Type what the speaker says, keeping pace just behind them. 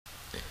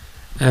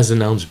As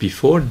announced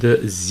before,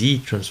 the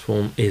Z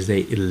transform is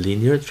a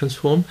linear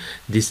transform.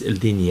 This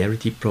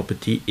linearity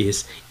property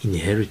is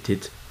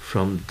inherited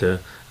from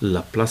the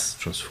Laplace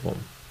transform.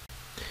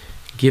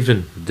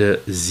 Given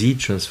the Z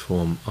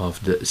transform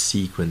of the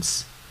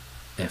sequence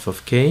f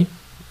of k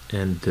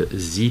and the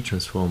Z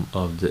transform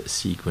of the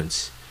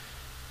sequence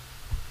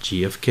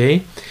g of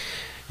k,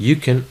 you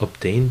can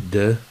obtain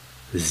the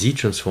Z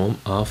transform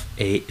of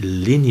a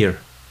linear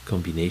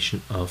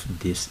combination of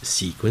these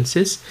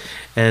sequences,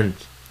 and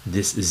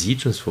this Z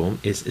transform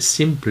is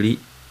simply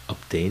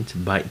obtained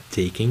by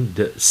taking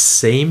the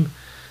same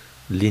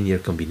linear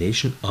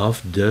combination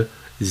of the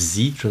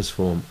Z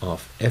transform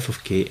of f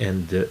of k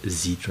and the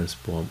Z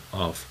transform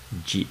of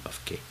g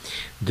of k.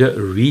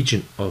 The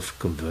region of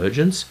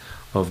convergence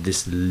of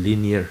this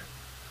the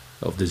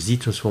Z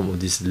transform of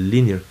this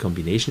linear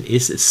combination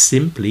is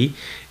simply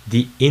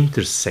the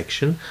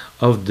intersection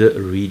of the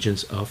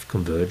regions of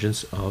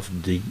convergence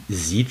of the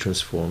Z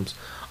transforms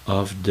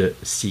of the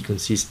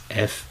sequences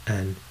f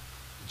and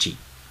g.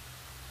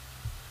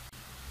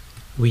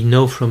 We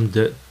know from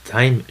the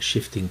time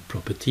shifting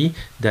property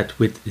that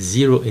with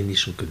zero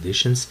initial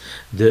conditions,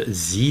 the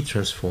Z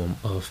transform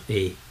of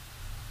a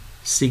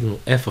signal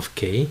f of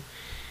k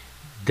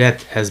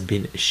that has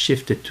been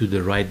shifted to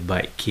the right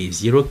by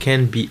k0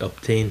 can be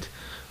obtained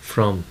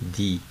from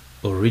the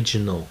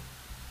original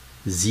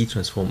Z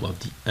transform of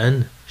the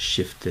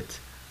unshifted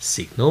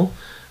signal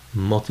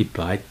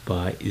multiplied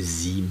by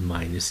Z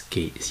minus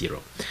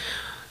k0.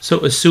 So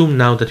assume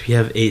now that we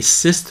have a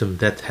system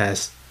that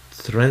has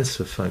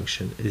transfer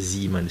function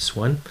Z minus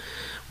 1.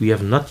 We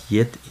have not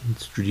yet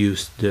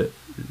introduced the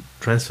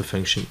transfer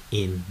function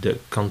in the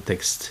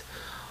context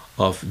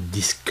of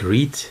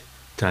discrete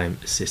time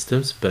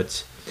systems,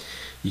 but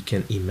you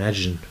can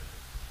imagine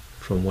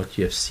from what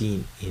you have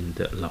seen in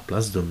the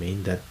Laplace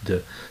domain that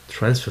the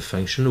transfer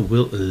function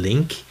will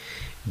link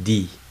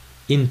the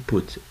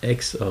input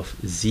x of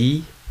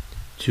z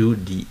to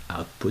the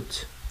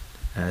output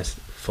as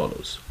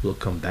follows. We'll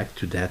come back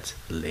to that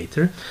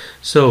later.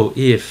 So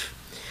if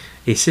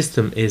a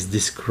system is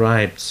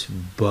described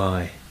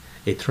by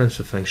a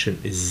transfer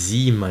function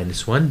z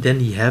minus 1,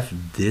 then you have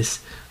this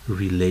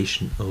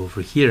relation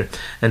over here.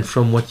 And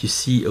from what you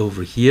see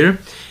over here,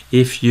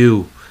 if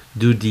you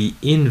do the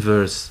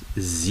inverse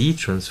Z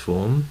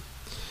transform,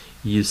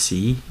 you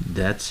see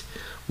that,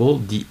 well,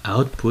 the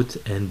output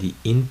and the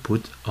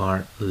input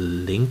are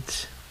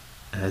linked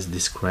as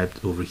described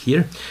over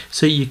here.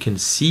 So you can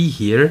see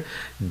here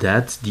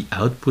that the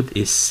output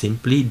is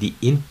simply the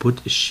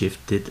input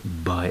shifted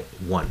by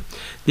 1.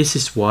 This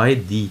is why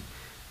the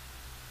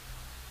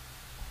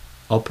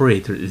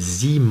operator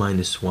Z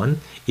minus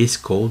 1 is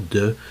called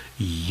the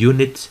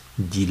unit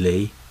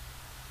delay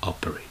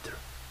operator.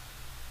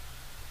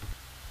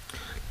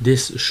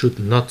 This should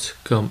not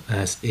come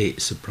as a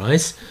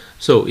surprise.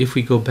 So if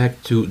we go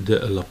back to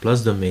the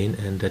Laplace domain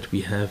and that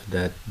we have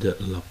that the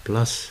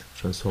Laplace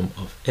transform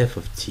of f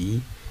of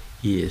t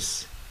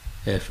is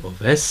f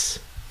of s,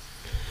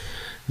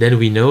 then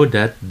we know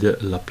that the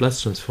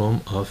Laplace transform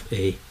of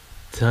a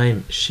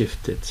time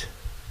shifted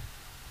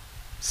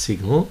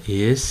signal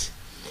is,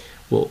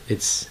 well,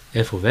 it's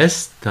f of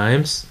s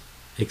times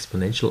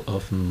exponential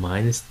of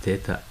minus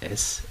theta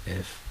s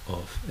f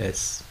of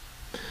s.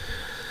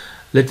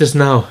 Let us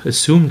now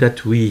assume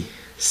that we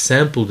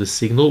sample the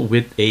signal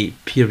with a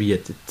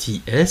period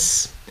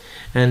ts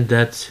and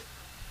that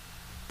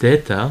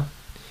theta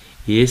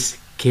is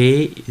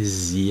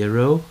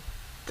k0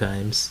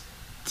 times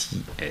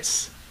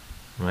ts,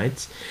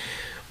 right?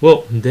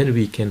 Well, then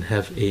we can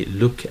have a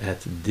look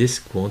at this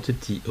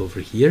quantity over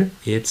here.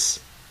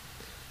 It's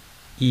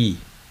e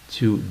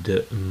to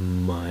the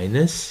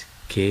minus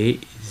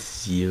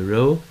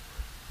k0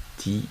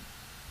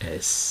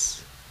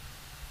 ts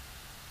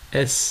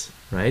s,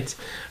 right?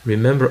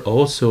 Remember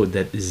also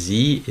that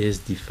z is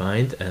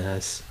defined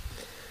as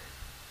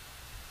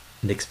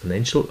an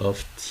exponential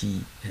of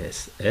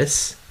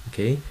tss.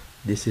 Okay,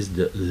 this is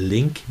the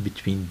link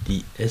between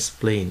the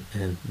s-plane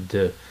and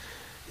the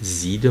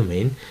z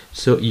domain.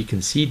 So you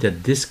can see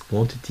that this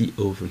quantity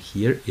over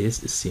here is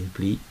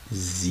simply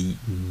z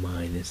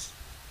minus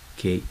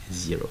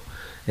k0,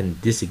 and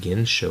this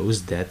again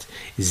shows that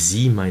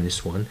z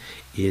minus 1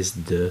 is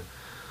the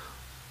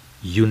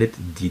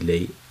unit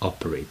delay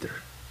operator.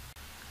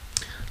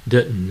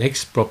 The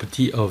next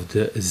property of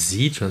the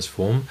Z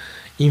transform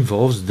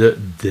involves the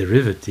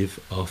derivative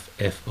of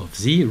f of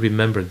z.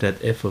 Remember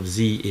that f of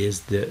z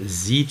is the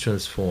Z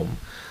transform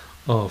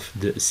of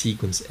the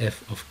sequence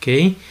f of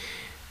k.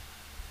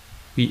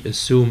 We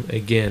assume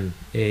again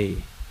a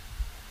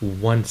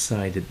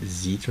one-sided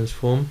Z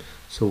transform,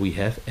 so we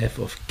have f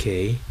of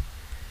k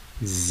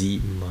z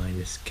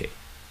minus k,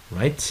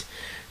 right?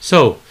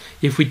 So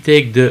if we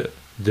take the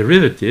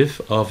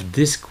derivative of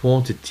this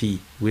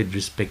quantity with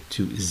respect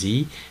to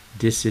z,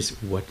 this is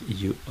what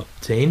you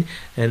obtain,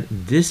 and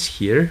this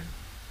here,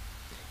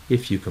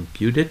 if you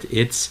compute it,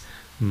 it's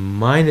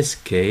minus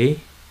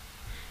k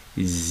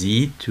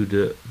z to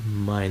the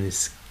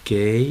minus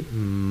k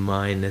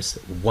minus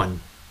 1,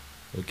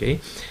 Okay,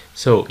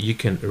 so you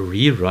can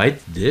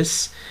rewrite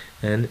this,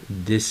 and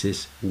this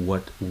is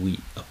what we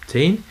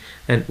obtain.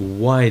 And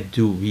why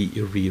do we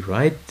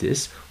rewrite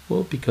this?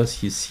 Well,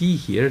 because you see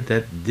here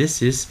that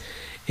this is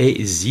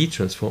a z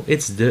transform.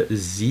 It's the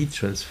z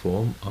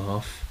transform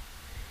of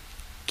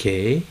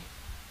k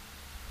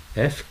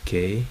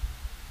fk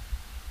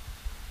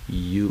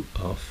u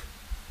of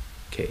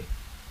k,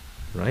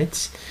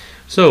 right?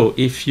 So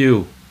if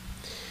you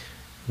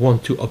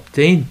want to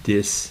obtain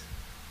this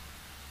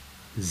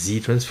z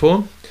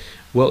transform,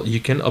 well, you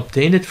can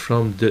obtain it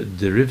from the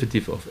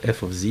derivative of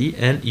f of z,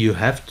 and you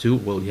have to,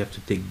 well, you have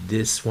to take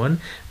this one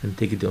and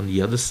take it on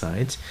the other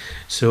side.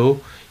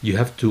 So you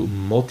have to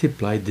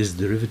multiply this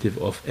derivative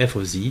of f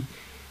of z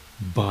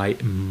by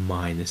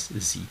minus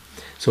z.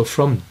 So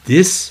from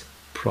this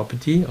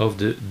property of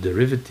the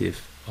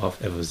derivative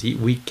of f of z,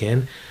 we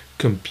can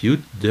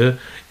compute the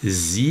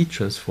z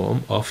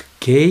transform of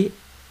k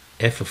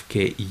f of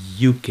k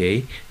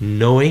uk,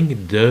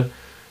 knowing the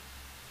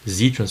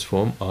z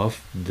transform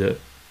of the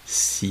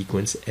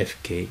sequence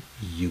fk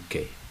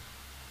uk.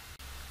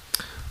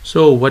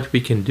 So what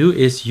we can do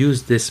is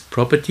use this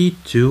property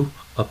to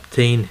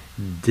obtain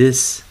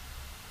this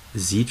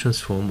z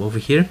transform over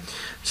here.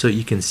 So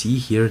you can see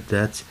here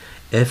that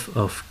f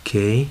of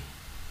k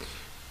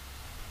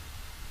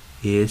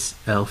is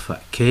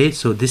alpha k.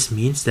 So this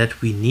means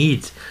that we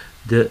need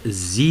the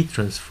z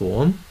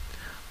transform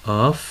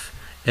of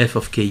f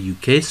of k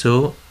uk,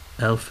 so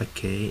alpha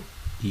k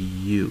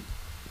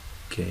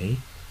uk.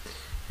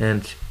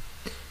 And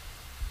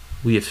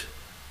we have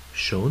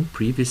shown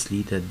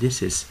previously that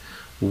this is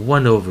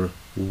 1 over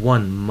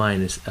 1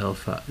 minus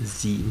alpha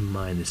z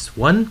minus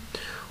 1,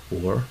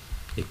 or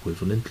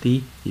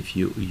equivalently, if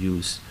you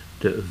use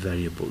the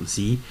variable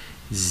z,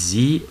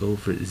 z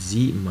over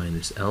z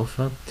minus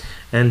alpha,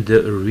 and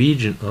the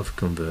region of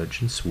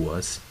convergence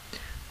was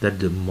that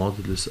the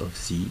modulus of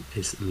z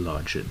is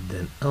larger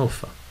than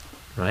alpha,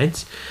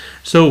 right?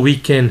 So we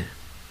can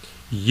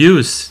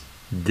use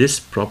this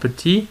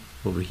property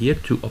over here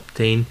to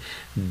obtain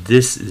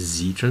this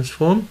z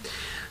transform.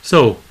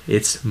 So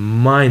it's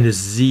minus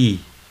z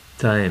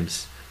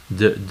times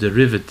the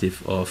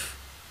derivative of,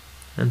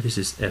 and this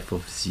is f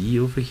of z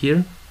over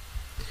here,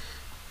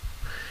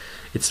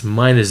 it's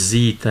minus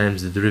z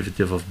times the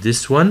derivative of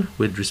this one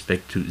with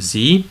respect to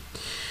z.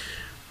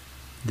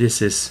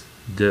 This is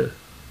the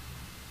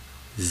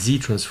z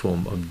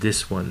transform of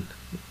this one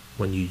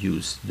when you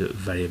use the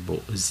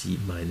variable z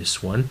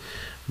minus 1,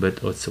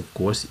 but it's of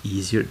course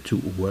easier to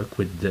work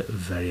with the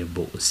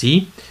variable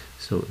z.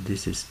 So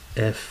this is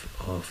f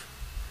of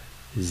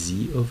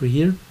z over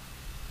here,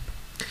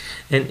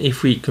 and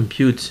if we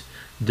compute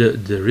the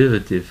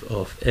derivative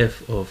of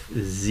f of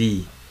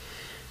z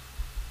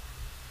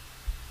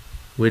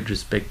with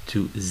respect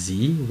to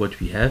z, what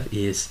we have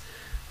is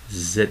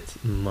z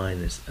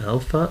minus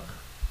alpha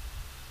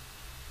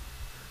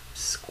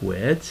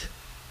squared,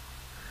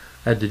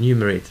 at the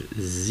numerator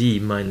z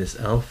minus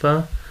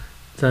alpha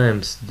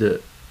times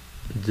the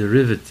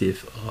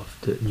derivative of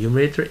the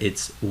numerator,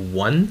 it's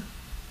 1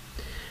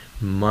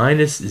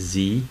 minus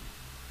z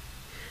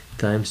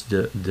times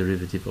the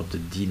derivative of the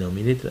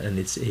denominator, and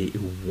it's a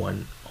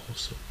 1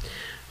 also.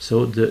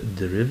 So the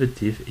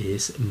derivative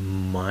is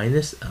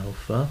minus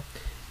alpha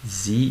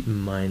z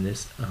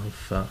minus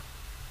alpha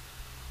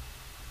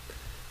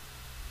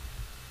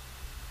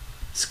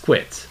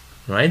squared,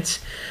 right?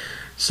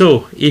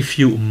 So if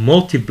you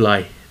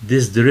multiply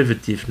this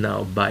derivative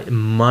now by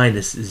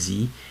minus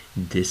z,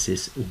 this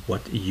is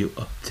what you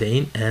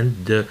obtain,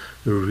 and the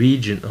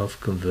region of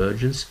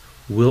convergence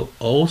will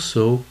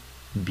also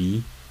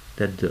be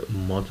that the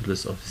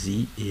modulus of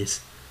z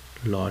is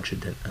larger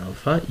than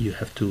alpha. You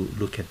have to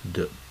look at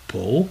the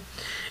pole,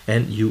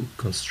 and you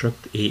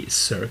construct a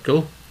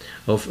circle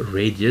of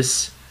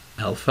radius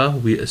alpha.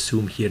 We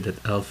assume here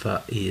that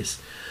alpha is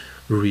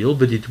real,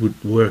 but it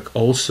would work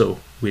also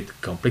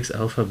with complex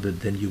alpha, but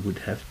then you would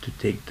have to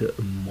take the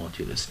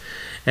modulus,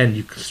 and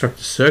you construct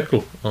a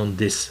circle on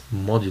this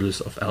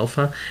modulus of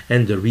alpha,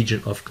 and the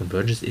region of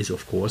convergence is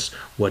of course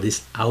what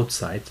is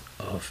outside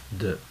of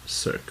the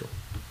circle.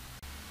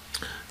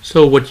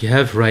 So what you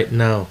have right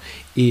now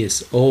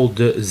is all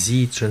the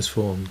z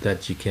transform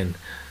that you can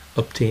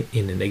obtain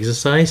in an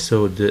exercise.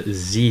 So the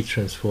z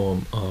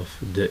transform of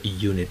the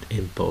unit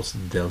impulse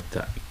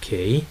delta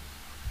k,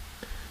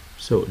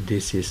 so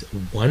this is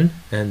 1,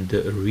 and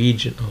the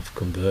region of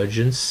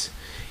convergence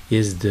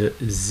is the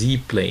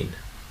z-plane.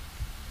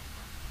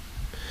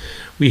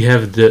 We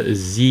have the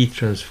z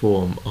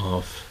transform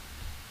of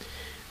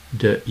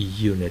the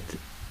unit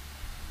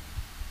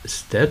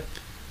step.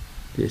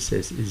 This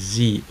is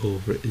z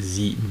over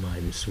z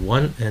minus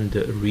 1, and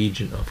the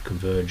region of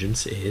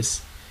convergence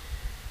is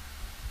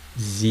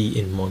z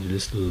in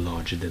modulus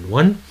larger than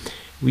 1.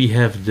 We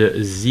have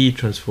the z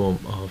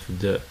transform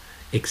of the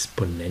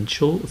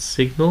exponential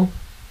signal.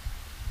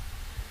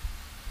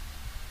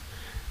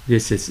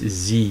 This is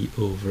z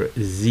over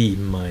z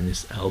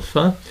minus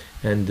alpha,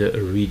 and the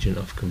region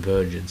of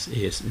convergence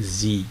is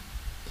z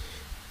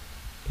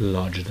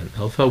larger than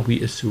alpha.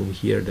 We assume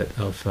here that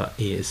alpha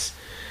is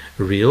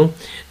real,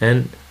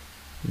 and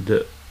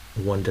the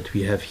one that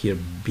we have here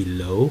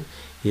below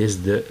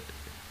is the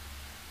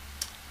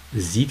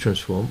z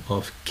transform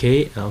of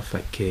k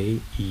alpha k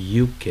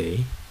uk,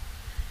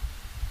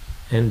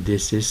 and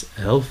this is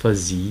alpha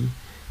z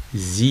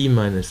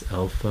minus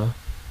alpha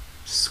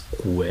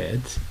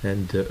squared,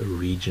 and the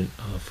region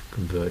of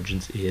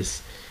convergence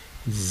is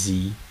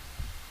z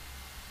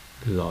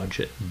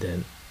larger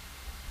than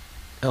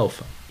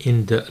alpha.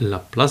 In the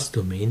Laplace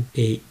domain,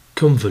 a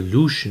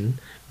convolution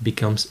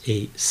becomes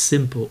a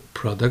simple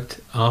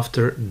product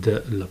after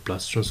the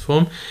Laplace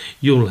transform.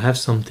 You will have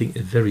something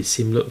very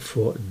similar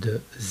for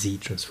the z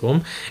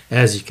transform.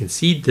 As you can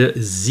see, the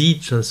z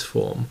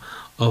transform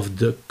of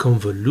the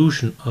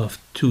convolution of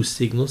two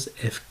signals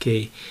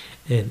fk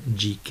and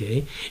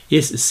gk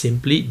is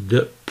simply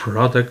the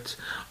product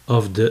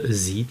of the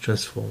z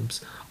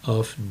transforms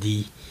of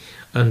the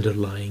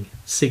underlying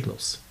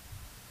signals.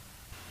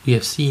 We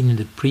have seen in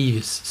the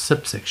previous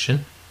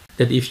subsection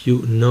that if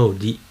you know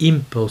the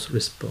impulse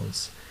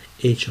response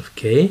h of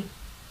k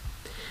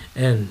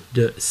and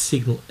the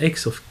signal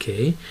x of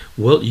k,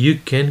 well, you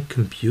can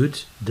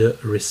compute the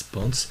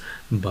response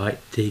by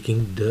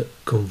taking the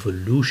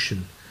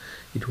convolution.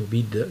 It will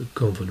be the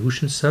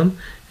convolution sum,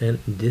 and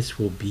this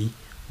will be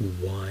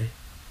y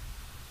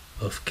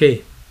of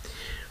k.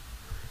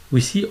 We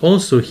see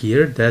also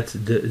here that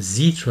the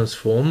z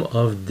transform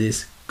of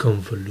this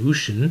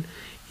convolution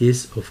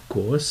is, of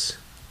course,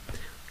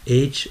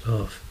 h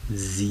of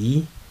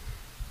z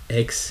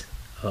x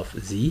of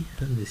z,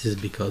 and this is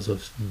because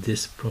of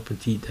this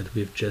property that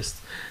we've just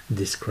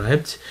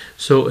described.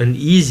 So an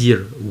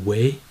easier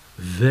way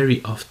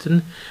very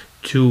often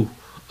to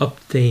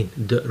obtain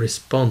the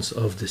response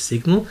of the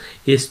signal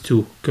is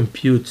to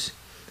compute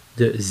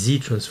the z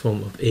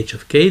transform of h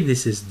of k.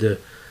 This is the,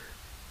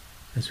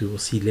 as we will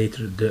see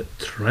later, the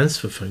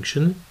transfer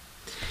function.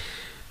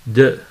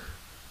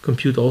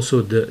 Compute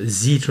also the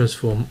z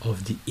transform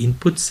of the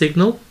input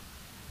signal,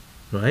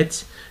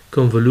 right?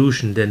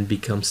 Convolution then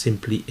becomes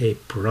simply a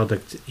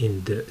product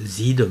in the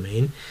z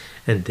domain,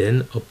 and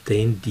then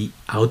obtain the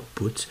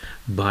output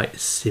by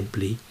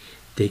simply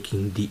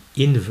taking the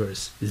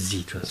inverse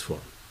z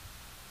transform.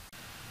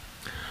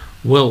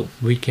 Well,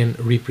 we can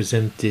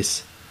represent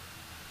this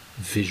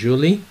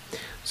visually.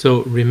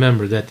 So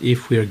remember that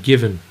if we are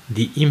given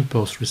the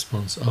impulse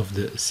response of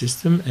the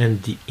system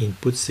and the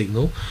input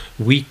signal,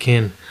 we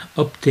can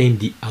obtain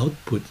the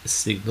output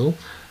signal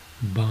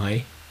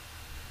by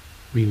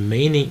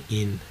remaining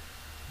in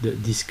the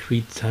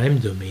discrete time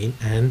domain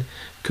and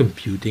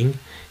computing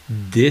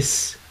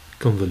this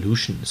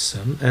convolution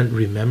sum. And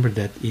remember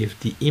that if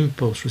the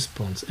impulse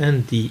response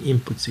and the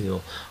input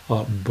signal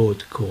are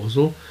both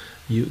causal,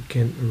 you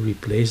can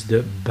replace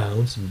the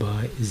bounds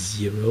by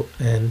 0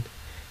 and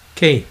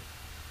k.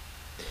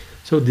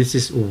 So this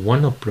is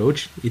one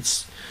approach.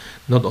 It's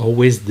not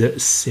always the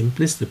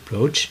simplest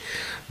approach,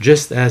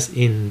 just as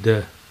in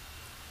the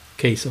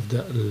case of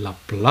the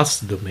Laplace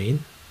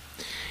domain.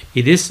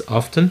 It is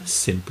often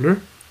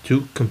simpler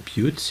to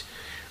compute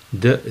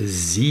the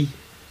z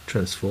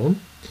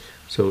transform.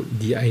 So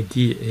the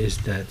idea is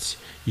that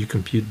you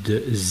compute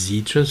the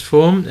z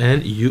transform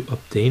and you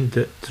obtain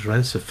the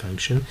transfer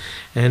function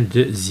and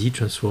the z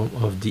transform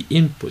of the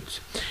input.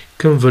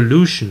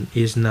 Convolution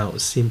is now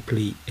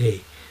simply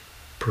a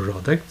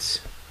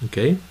product,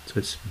 okay, so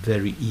it's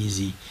very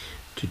easy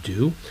to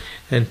do.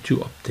 And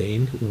to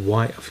obtain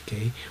y of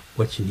k,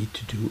 what you need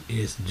to do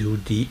is do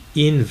the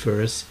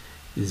inverse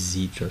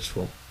z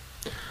transform.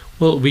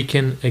 Well, we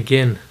can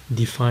again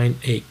define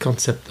a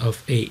concept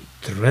of a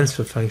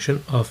transfer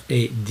function of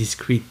a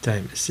discrete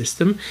time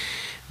system.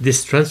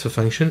 This transfer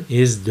function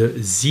is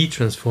the z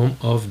transform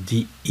of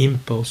the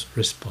impulse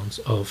response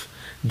of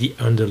the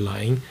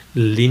underlying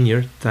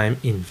linear time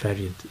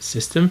invariant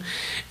system,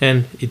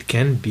 and it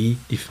can be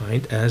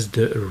defined as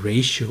the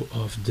ratio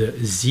of the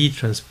z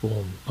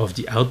transform of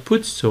the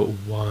output, so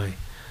y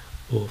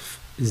of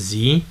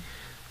z,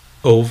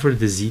 over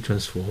the z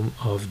transform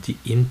of the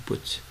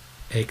input,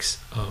 x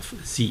of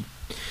z.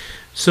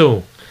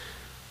 So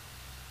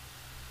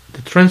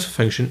the transfer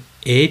function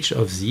h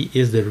of z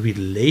is the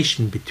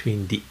relation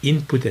between the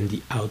input and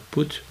the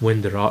output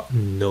when there are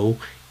no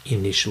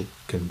initial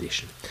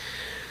condition.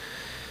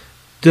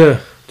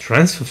 The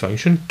transfer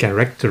function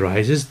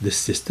characterizes the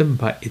system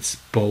by its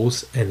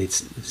poles and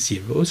its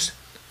zeros.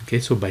 Okay,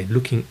 so by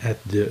looking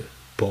at the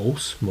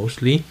poles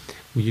mostly,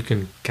 you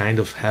can kind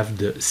of have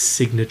the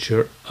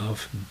signature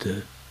of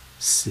the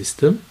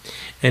system,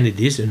 and it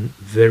is a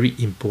very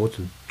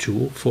important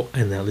tool for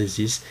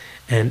analysis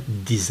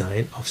and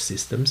design of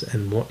systems,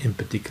 and more in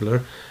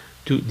particular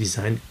to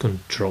design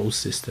control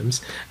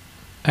systems,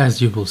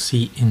 as you will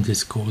see in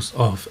this course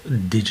of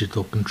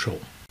digital control.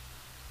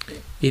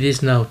 It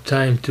is now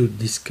time to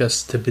discuss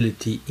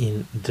stability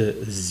in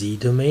the z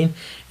domain,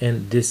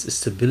 and this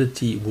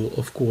stability will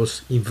of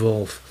course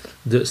involve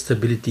the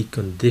stability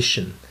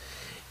condition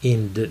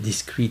in the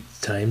discrete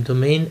time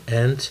domain,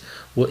 and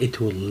well, it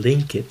will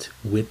link it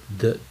with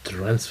the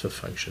transfer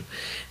function.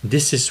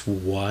 This is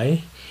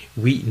why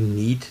we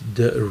need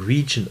the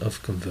region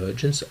of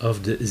convergence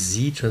of the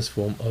z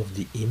transform of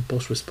the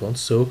impulse response.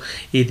 So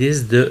it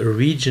is the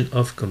region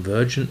of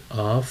convergence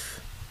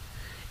of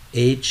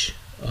h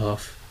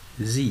of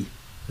z,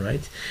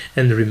 right?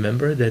 And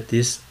remember that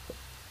this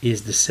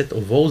is the set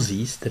of all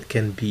z's that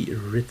can be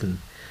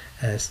written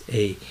as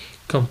a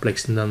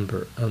complex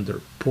number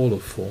under polar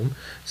form,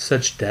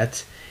 such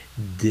that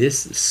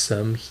this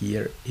sum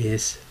here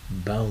is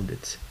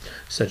bounded,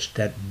 such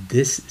that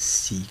this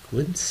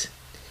sequence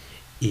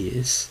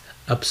is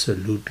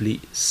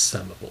absolutely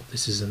summable.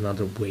 This is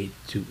another way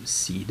to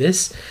see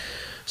this.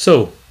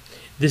 So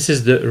this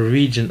is the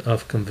region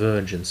of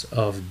convergence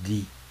of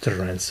the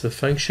transfer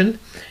function,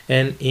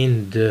 and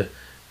in the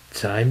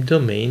time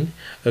domain,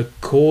 a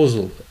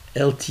causal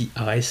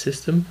LTI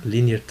system,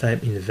 linear time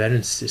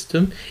invariant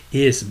system,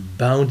 is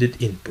bounded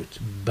input,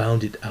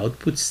 bounded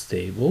output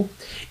stable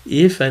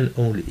if and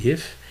only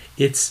if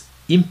its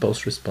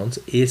impulse response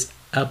is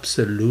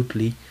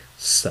absolutely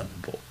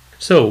summable.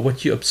 So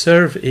what you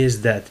observe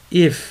is that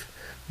if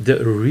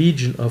the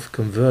region of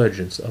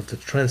convergence of the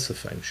transfer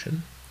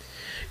function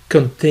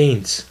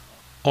contains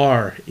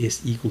r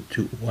is equal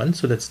to 1,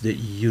 so that's the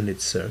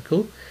unit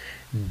circle,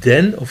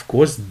 then of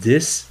course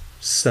this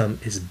sum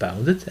is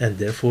bounded, and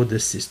therefore the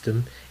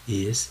system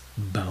is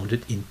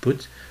bounded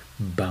input,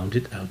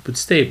 bounded output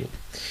stable.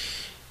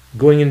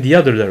 Going in the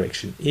other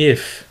direction,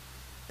 if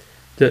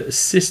the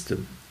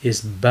system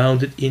is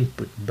bounded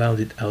input,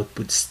 bounded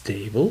output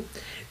stable,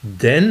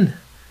 then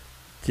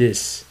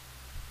this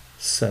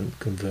sum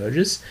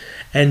converges,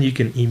 and you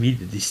can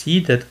immediately see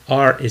that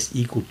r is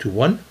equal to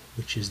 1,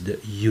 which is the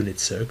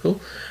unit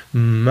circle,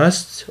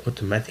 must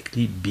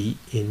automatically be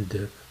in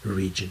the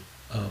region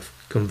of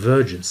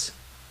convergence.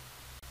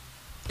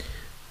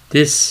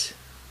 This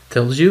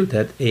tells you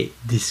that a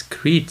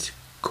discrete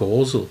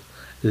causal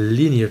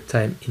linear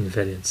time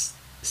invariant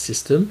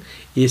system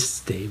is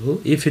stable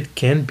if it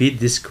can be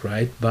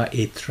described by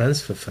a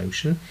transfer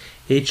function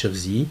h of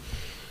z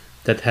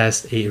that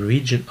has a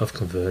region of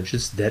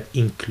convergence that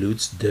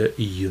includes the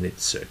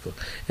unit circle.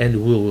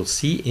 And we will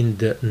see in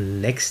the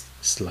next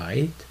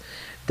slide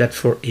that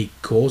for a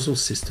causal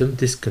system,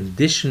 this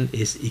condition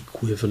is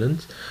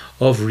equivalent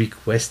of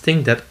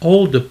requesting that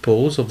all the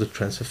poles of the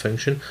transfer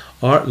function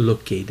are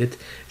located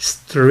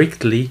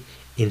strictly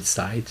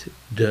inside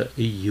the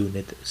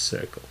unit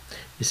circle.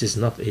 This is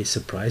not a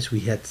surprise.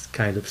 We had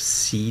kind of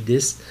seen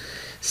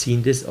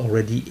this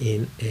already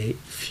in a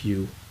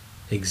few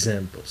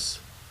examples.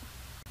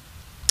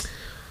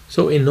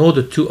 So in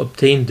order to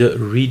obtain the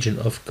region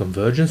of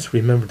convergence,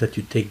 remember that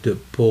you take the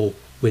pole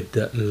with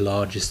the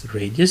largest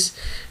radius,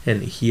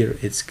 and here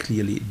it's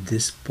clearly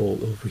this pole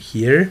over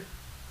here,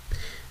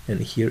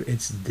 and here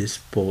it's this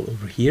pole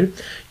over here.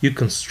 You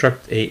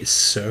construct a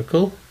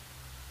circle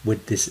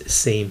with this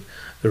same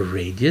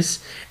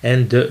radius,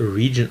 and the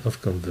region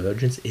of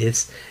convergence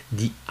is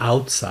the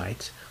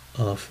outside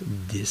of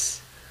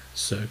this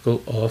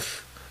circle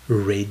of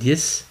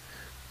radius,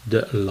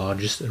 the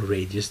largest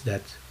radius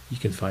that you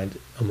can find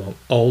among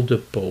all the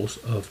poles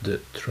of the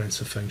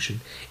transfer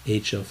function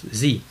h of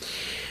z.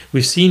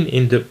 We've seen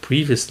in the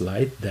previous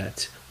slide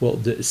that, well,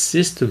 the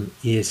system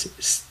is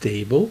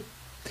stable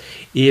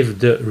if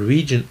the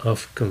region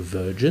of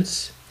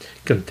convergence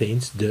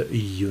contains the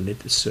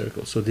unit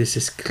circle. So this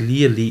is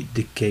clearly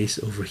the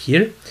case over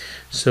here.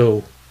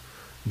 So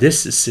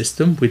this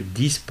system with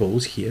these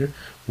poles here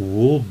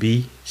will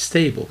be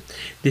stable.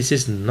 This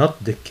is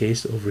not the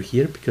case over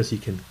here, because you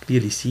can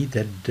clearly see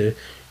that the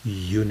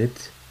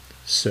unit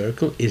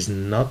circle is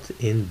not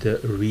in the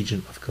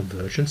region of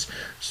convergence,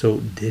 so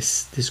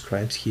this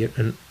describes here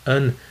an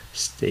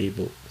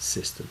unstable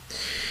system.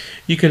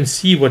 You can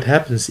see what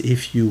happens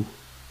if you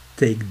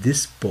take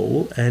this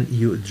pole and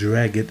you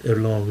drag it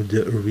along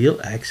the real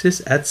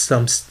axis. At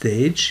some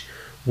stage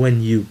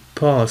when you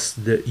pass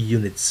the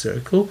unit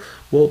circle,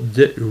 well,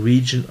 the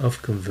region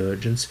of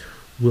convergence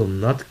will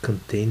not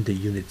contain the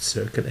unit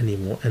circle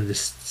anymore, and the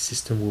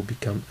system will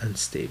become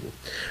unstable.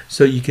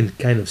 So you can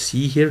kind of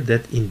see here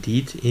that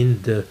indeed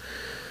in the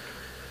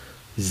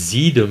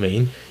z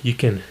domain you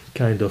can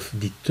kind of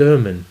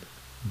determine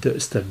the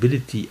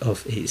stability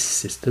of a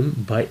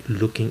system by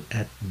looking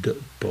at the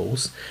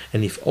poles,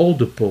 and if all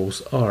the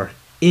poles are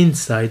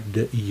inside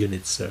the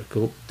unit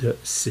circle, the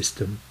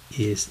system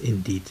is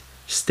indeed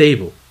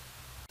stable.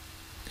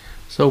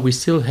 So we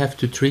still have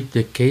to treat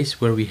the case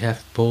where we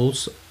have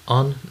poles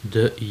on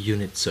the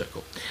unit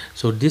circle.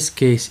 So this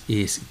case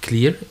is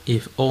clear.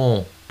 If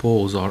all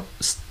poles are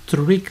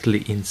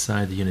strictly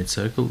inside the unit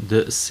circle,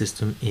 the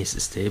system is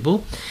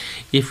stable.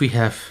 If we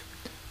have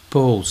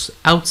poles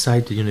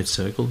outside the unit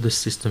circle, the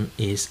system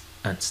is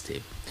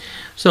unstable.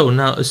 So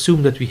now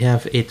assume that we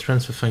have a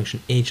transfer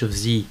function h of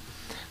z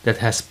that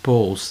has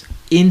poles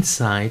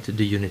inside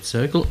the unit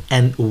circle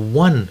and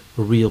one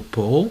real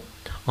pole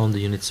on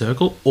the unit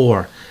circle or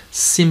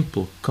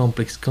simple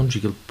complex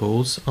conjugate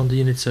poles on the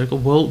unit circle,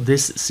 well,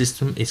 this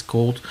system is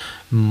called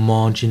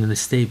marginally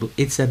stable.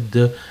 It's at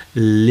the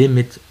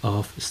limit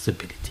of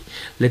stability.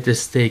 Let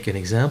us take an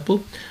example.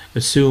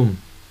 Assume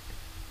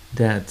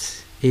that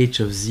h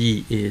of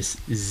z is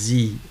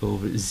z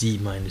over z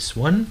minus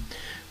 1.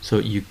 So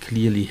you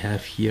clearly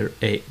have here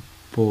a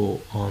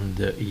pole on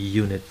the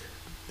unit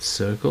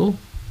circle,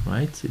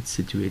 right? It's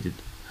situated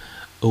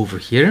over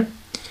here.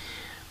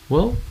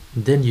 Well,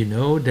 then you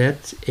know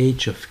that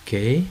h of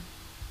k,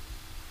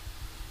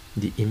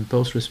 the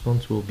impulse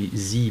response, will be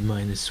z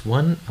minus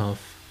 1 of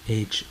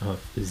h of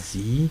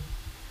z,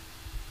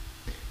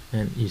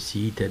 and you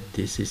see that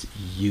this is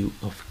u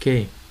of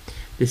k.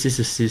 This is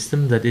a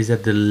system that is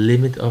at the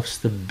limit of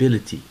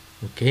stability,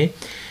 okay?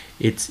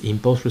 Its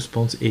impulse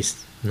response is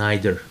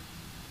neither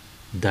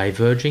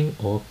diverging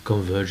or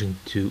converging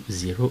to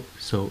 0,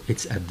 so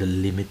it's at the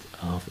limit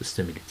of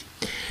stability.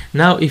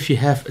 Now, if you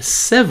have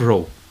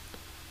several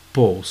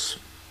poles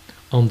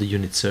on the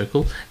unit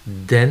circle,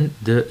 then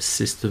the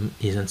system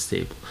is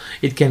unstable.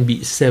 It can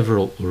be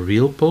several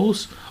real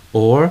poles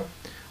or,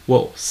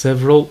 well,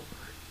 several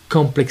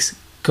complex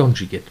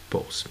conjugate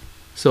poles.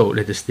 So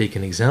let us take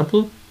an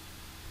example.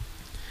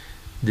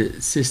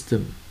 The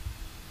system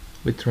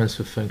with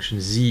transfer function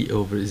z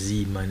over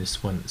z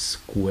minus 1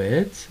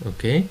 squared,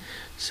 okay?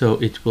 So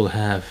it will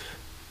have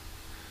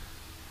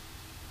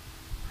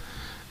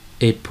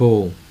a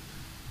pole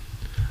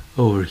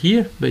over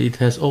here, but it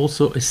has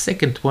also a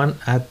second one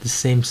at the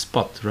same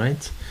spot,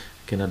 right?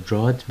 I cannot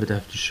draw it, but I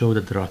have to show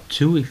that there are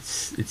two.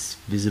 It's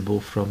visible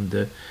from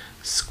the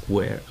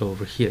square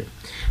over here.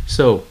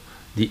 So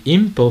the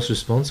impulse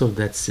response of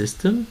that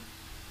system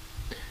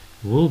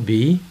will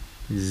be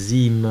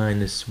z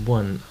minus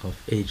 1 of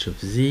h of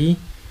z,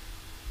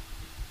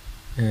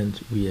 and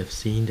we have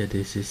seen that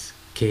this is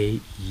k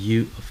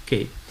u of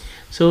k.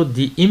 So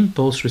the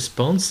impulse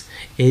response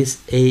is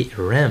a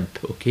ramp,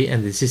 okay,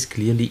 and this is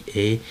clearly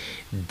a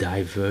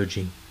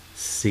diverging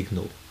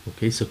signal,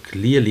 okay. So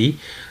clearly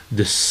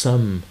the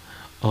sum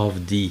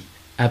of the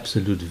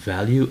absolute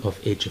value of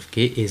h of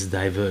k is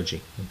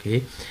diverging,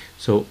 okay.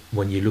 So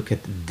when you look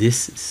at this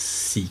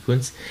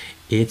sequence,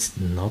 it's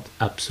not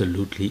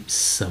absolutely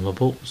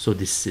summable, so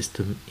this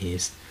system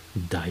is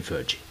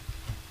diverging.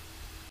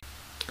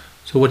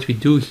 So what we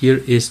do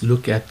here is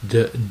look at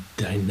the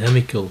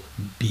dynamical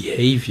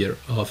behavior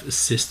of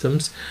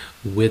systems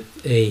with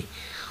a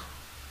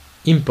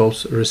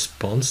impulse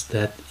response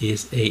that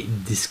is a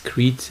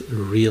discrete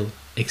real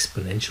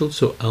exponential.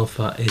 So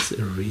alpha is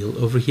real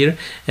over here,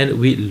 and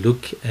we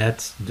look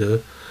at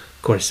the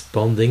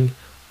corresponding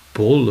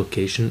pole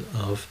location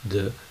of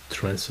the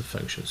transfer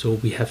function. So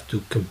we have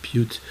to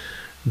compute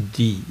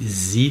the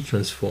z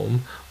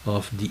transform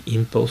of the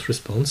impulse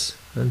response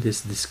and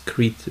this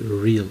discrete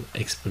real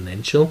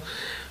exponential,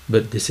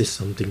 but this is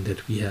something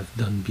that we have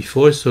done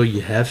before. So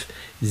you have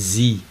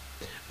z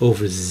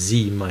over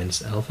z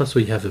minus alpha, so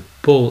you have a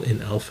pole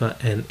in alpha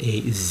and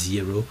a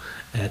 0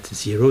 at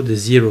 0. The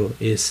 0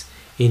 is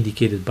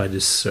indicated by the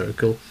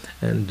circle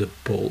and the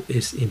pole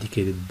is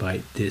indicated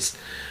by this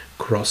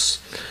cross.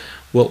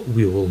 Well,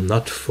 we will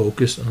not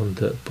focus on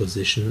the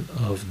position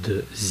of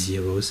the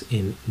zeros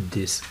in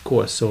this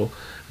course, so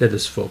let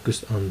us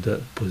focus on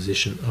the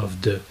position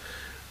of the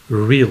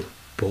real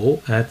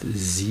pole at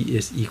z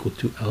is equal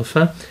to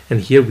alpha, and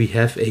here we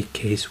have a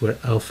case where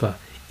alpha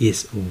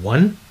is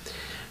 1,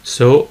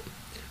 so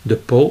the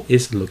pole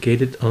is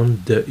located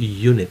on the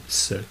unit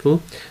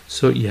circle.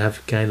 So you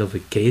have kind of a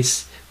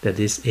case that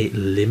is a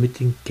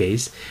limiting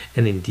case,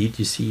 and indeed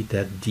you see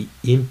that the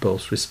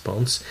impulse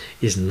response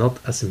is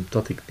not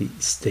asymptotically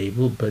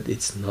stable, but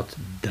it's not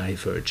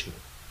diverging.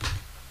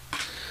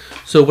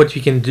 So what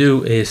we can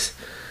do is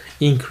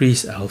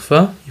increase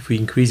alpha. If we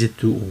increase it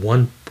to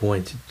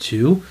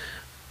 1.2,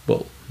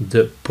 well,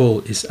 the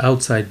pole is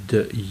outside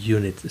the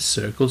unit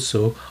circle,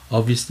 so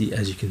obviously,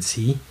 as you can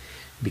see,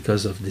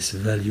 because of this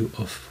value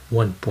of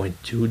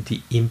 1.2,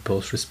 the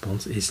impulse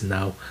response is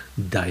now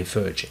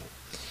diverging.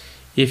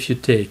 If you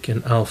take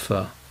an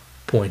alpha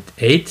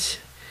 0.8,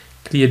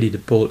 clearly the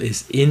pole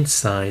is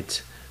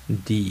inside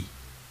the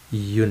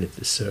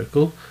unit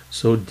circle,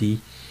 so the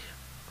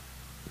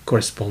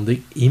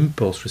corresponding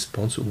impulse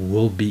response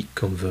will be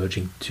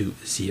converging to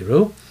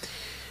 0.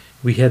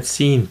 We had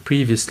seen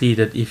previously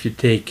that if you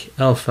take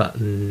alpha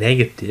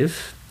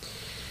negative,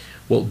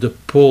 well, the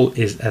pole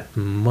is at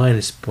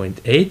minus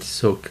 0.8,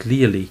 so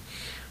clearly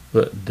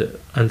the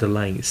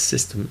underlying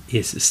system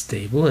is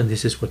stable, and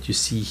this is what you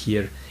see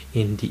here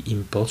in the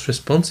impulse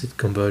response. It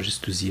converges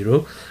to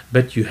 0,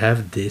 but you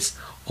have this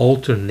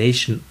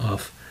alternation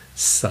of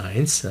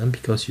signs,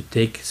 because you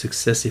take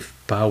successive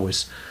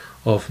powers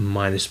of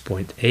minus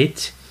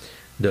 0.8,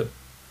 the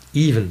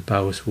even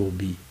powers will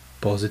be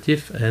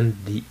positive and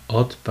the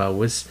odd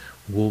powers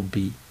will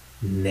be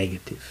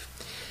negative.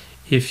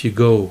 If you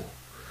go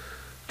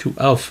to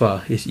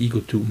alpha is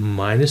equal to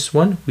minus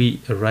 1,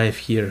 we arrive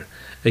here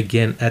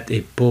again at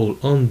a pole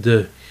on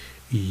the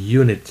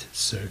unit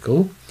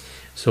circle,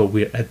 so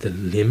we're at the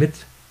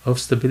limit of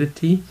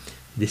stability.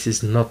 This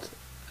is not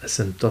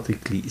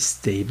asymptotically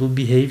stable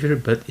behavior,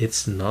 but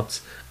it's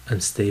not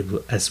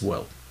unstable as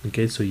well.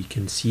 Okay, so you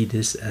can see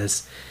this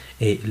as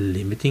a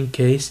limiting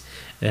case,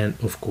 and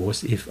of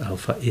course if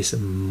alpha is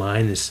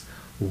minus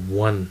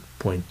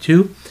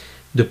 1.2,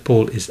 the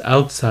pole is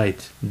outside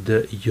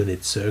the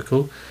unit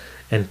circle,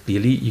 and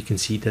clearly you can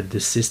see that the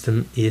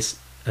system is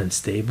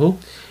unstable.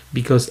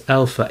 Because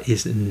alpha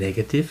is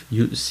negative,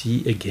 you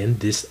see again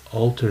this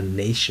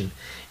alternation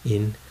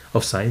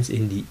of signs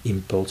in the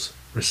impulse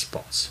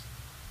response.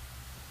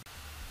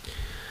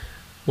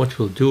 What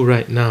we'll do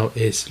right now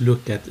is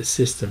look at the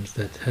systems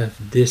that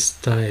have this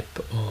type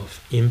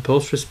of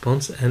impulse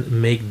response and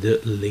make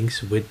the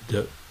links with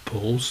the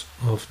poles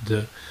of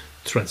the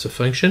transfer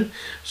function.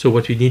 So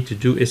what we need to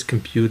do is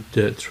compute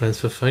the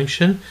transfer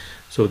function,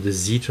 so the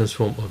z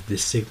transform of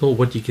this signal.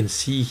 What you can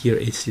see here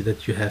is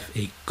that you have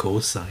a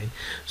cosine.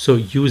 So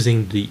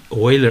using the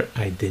Euler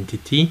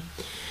identity,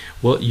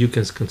 well, you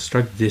can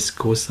construct this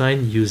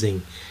cosine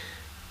using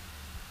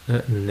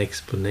an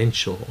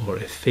exponential or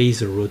a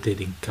phasor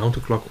rotating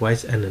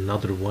counterclockwise and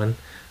another one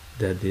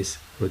that is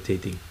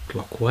rotating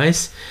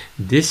clockwise.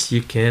 This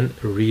you can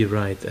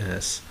rewrite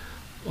as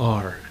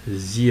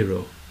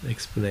r0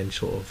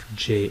 exponential of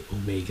j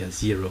omega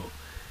 0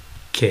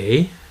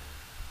 k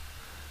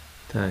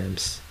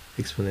times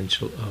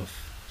exponential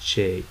of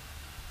j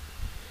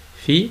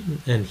phi,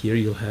 and here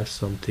you'll have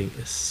something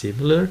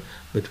similar,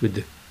 but with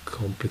the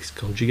complex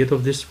conjugate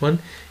of this one,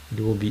 it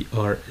will be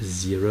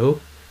r0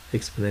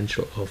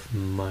 exponential of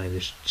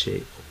minus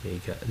j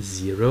omega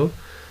 0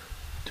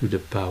 to the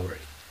power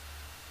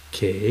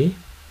k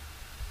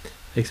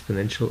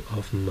exponential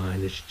of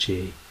minus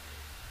j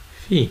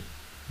phi,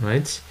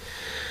 right?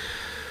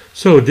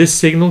 So this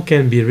signal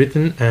can be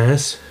written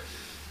as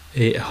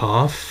a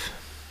half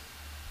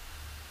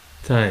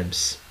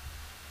times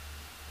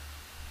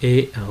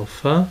a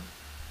alpha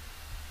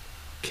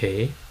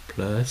k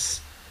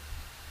plus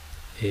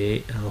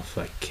a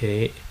alpha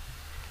k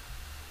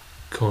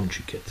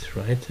conjugate,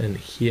 right? And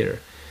here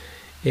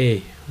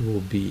a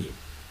will be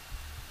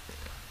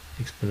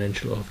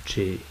exponential of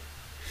j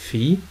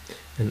phi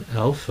and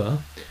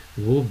alpha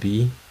will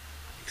be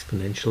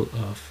exponential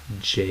of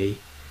j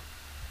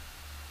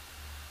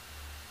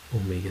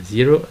omega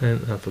 0,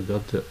 and I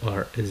forgot the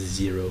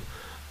r0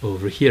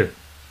 over here.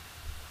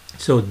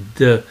 So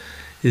the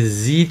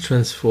z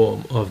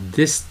transform of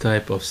this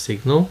type of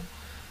signal,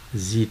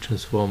 z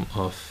transform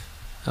of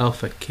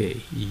alpha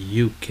k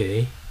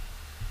uk,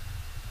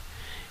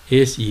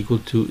 is equal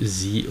to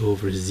z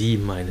over z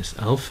minus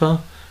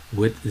alpha,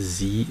 with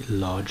z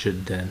larger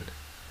than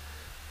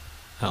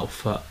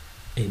alpha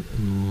in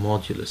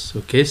modulus.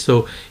 Okay,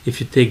 so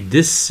if you take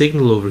this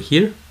signal over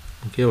here,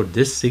 okay, or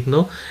this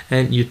signal,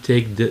 and you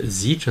take the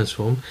z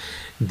transform,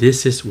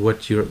 this is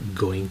what you're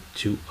going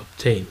to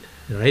obtain,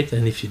 right?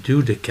 And if you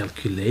do the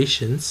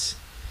calculations,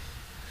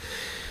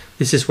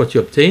 this is what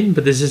you obtain,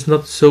 but this is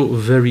not so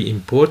very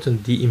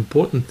important. The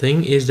important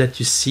thing is that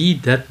you see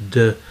that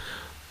the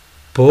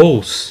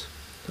poles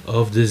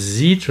of the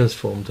z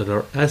transform that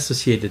are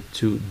associated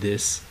to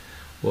this,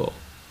 well,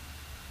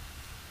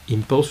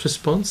 impulse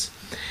response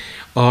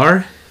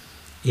are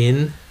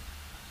in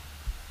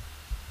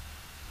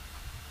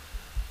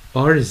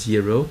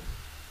r0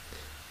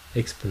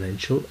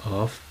 exponential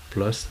of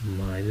plus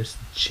minus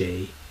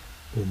j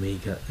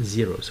omega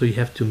 0. So you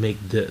have to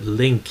make the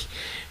link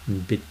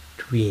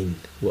between,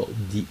 well,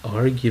 the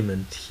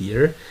argument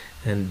here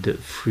and the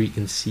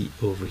frequency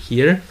over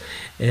here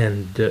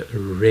and the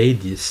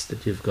radius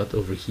that you've got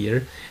over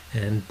here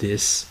and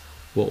this,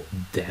 well,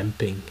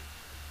 damping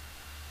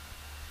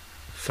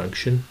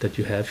function that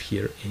you have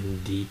here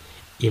in the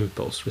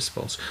impulse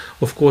response.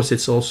 Of course,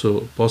 it's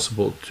also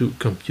possible to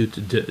compute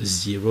the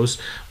zeros,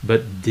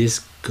 but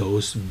this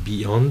goes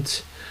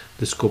beyond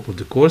the scope of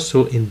the course.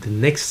 So in the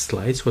next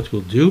slides, what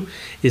we'll do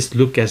is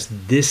look at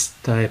this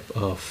type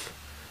of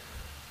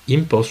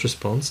impulse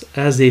response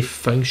as a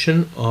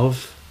function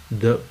of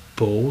the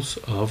poles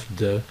of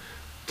the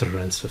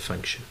transfer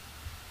function.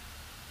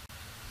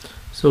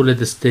 So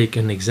let us take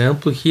an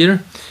example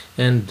here,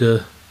 and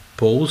the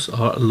poles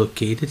are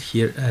located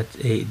here at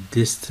a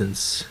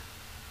distance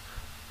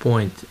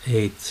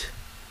 0.8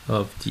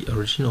 of the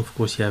origin. Of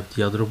course, you have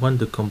the other one,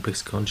 the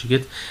complex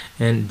conjugate,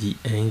 and the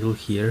angle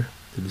here,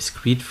 the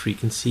discrete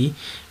frequency,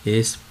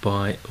 is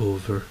pi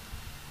over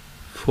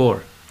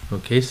 4.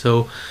 Okay,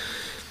 so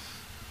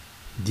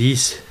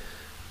these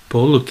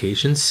pole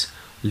locations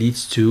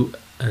leads to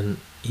an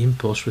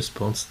impulse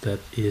response that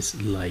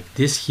is like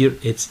this. Here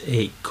it's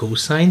a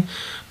cosine.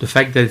 The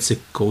fact that it's a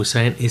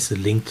cosine is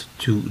linked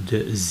to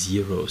the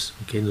zeros.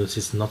 Okay, this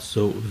is not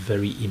so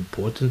very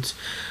important.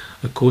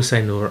 A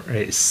cosine or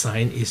a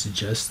sine is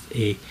just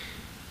a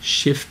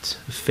shift,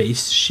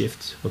 phase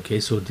shift.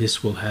 Okay, so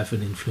this will have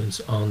an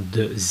influence on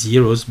the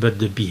zeros, but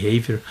the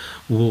behavior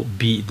will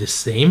be the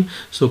same.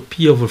 So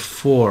pi over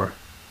 4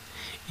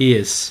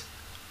 is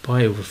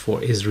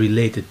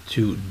related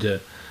to the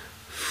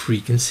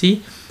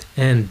frequency,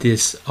 and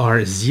this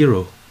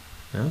r0,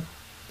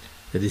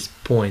 that is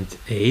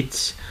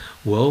 0.8,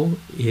 well,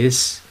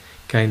 is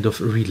kind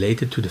of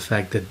related to the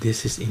fact that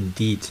this is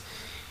indeed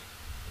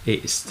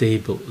a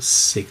stable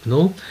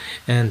signal,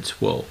 and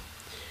well,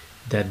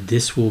 that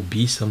this will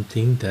be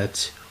something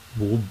that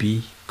will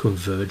be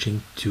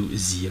converging to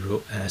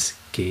 0 as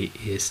k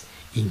is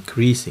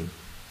increasing.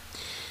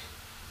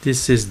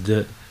 This is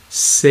the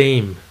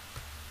same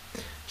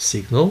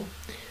signal,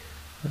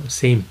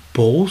 same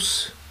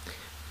poles,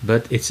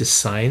 but it's a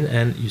sine,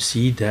 and you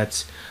see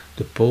that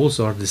the poles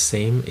are the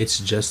same. It's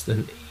just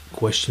a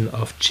question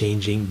of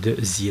changing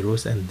the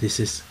zeros, and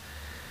this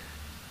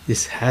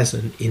has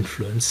an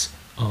influence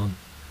on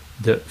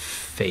the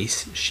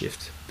phase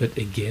shift. But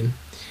again,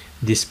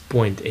 this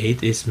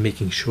 0.8 is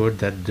making sure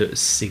that the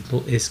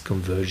signal is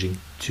converging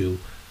to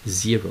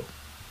 0.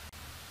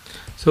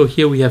 So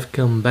here we have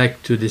come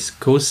back to this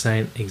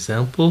cosine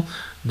example.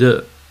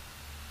 The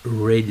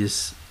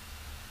radius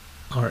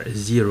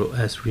R0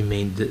 has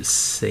remained the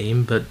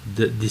same, but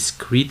the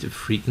discrete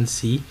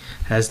frequency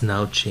has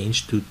now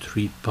changed to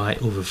 3 pi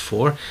over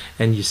 4,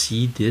 and you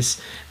see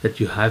this, that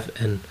you have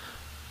an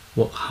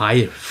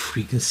higher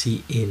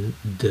frequency in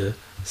the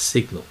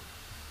signal.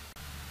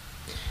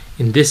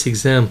 In this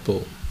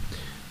example,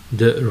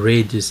 the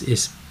radius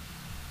is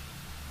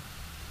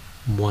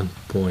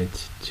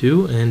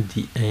 1.2 and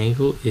the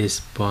angle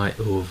is pi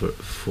over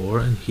 4,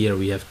 and here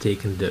we have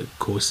taken the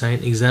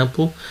cosine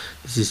example.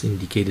 This is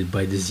indicated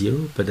by the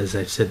 0, but as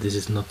I've said, this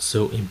is not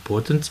so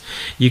important.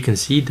 You can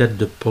see that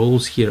the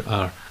poles here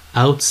are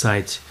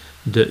outside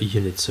the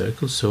unit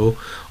circle, so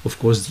of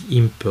course the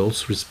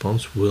impulse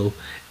response will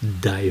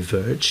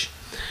diverge.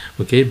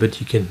 Okay, but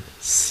you can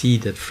see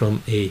that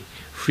from a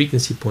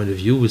frequency point of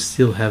view we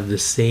still have the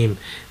same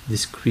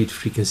discrete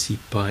frequency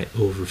pi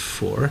over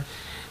 4,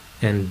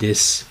 and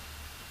this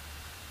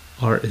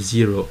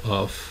R0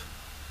 of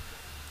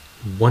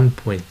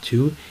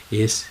 1.2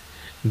 is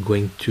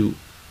going to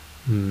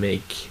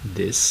make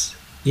this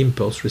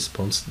impulse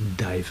response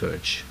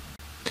diverge.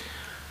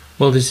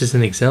 Well, this is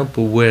an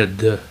example where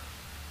the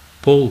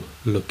pole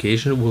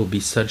location will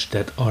be such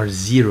that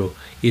R0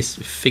 is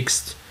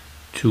fixed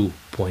to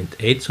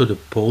 0.8, so the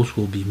poles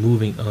will be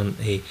moving on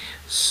a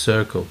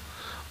circle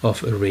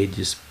of a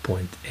radius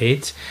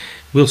 0.8.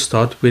 We'll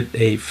start with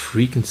a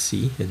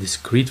frequency, a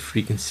discrete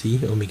frequency,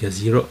 omega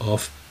 0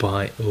 of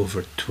pi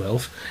over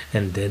 12,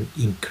 and then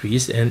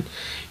increase, and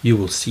you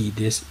will see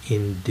this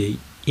in the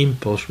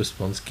impulse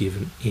response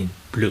given in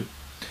blue.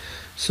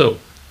 So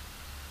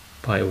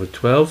pi over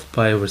 12,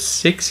 pi over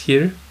 6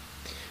 here,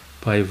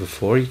 pi over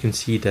 4, you can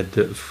see that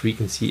the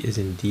frequency is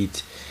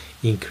indeed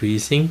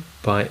increasing,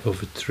 pi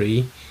over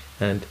 3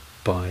 and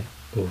pi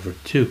over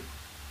 2.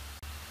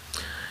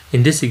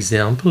 In this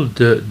example,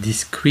 the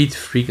discrete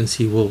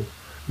frequency will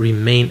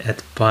remain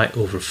at pi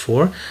over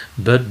 4,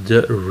 but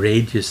the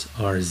radius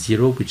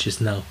R0, which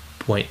is now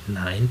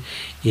 0.9,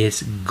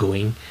 is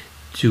going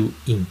to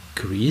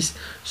increase.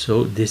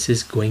 So this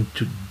is going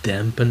to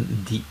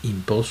dampen the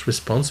impulse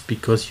response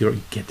because you're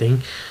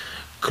getting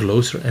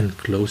closer and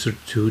closer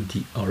to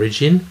the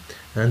origin,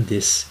 and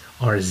this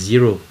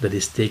R0 that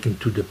is taken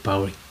to the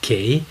power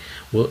k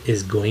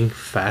is going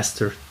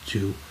faster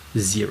to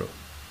 0.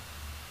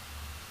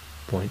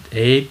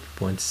 0.8,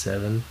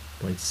 0.7,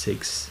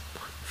 0.6,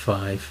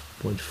 0.5,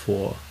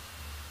 0.4,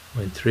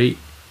 0.3,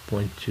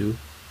 0.2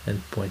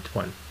 and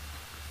 0.1.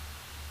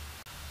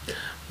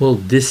 Well,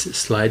 this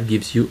slide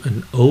gives you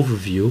an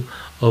overview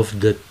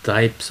of the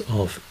types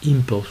of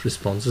impulse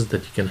responses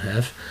that you can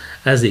have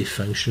as a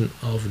function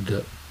of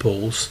the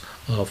poles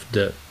of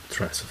the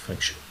transfer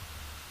function.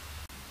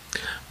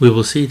 We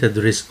will see that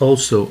there is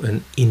also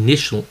an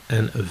initial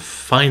and a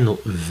final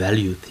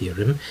value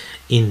theorem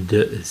in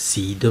the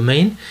Z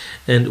domain,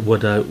 and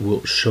what I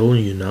will show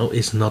you now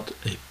is not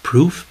a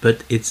proof,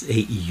 but it's a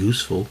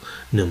useful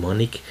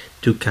mnemonic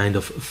to kind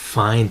of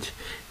find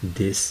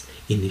this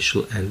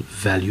initial and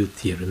value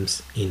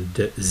theorems in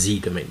the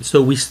Z domain.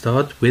 So we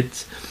start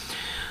with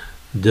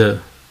the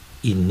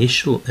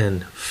initial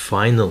and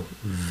final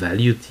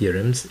value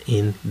theorems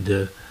in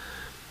the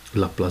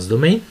Laplace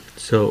domain.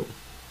 So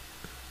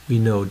we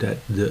know that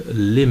the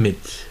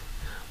limit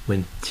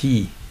when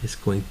t is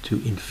going to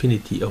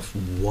infinity of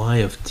y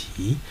of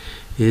t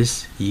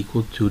is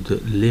equal to the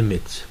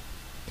limit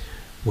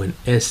when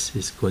s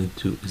is going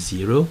to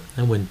 0,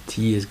 and when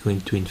t is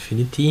going to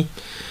infinity,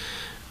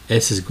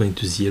 s is going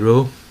to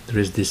 0. There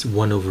is this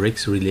 1 over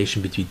x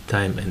relation between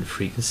time and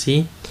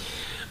frequency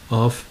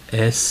of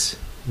s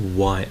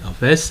y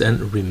of s,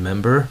 and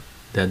remember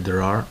that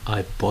there are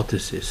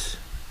hypotheses,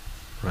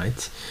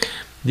 right?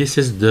 This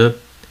is the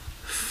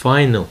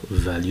final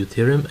value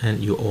theorem,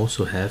 and you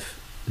also have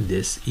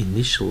this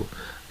initial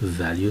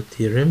value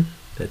theorem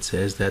that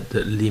says that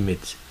the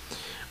limit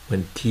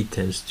when t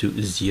tends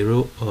to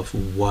 0 of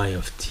y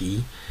of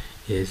t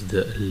is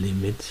the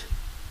limit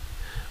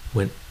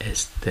when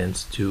s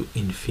tends to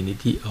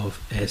infinity of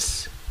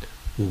s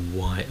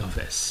y of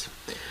s.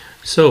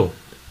 So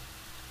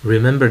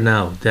remember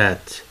now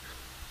that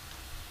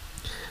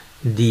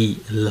the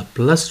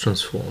Laplace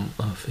transform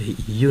of a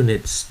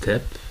unit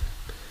step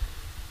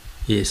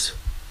is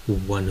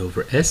 1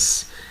 over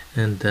s,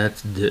 and that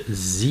the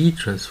z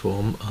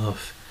transform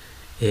of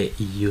a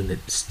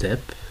unit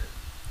step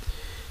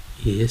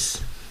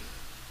is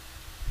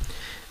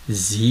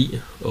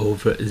z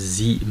over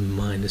z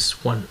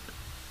minus 1,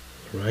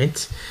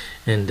 right?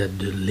 And that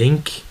the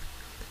link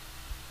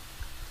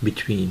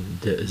between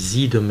the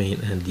z domain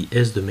and the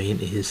s domain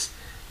is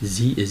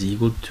z is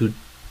equal to,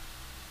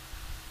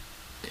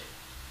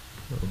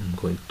 I'm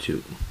going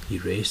to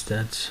erase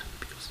that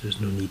because there's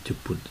no need to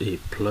put a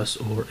plus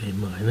or a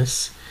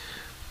minus.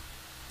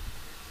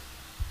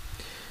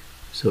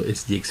 So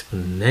it's the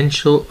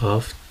exponential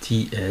of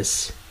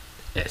TSS,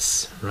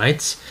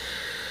 right?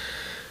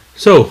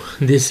 So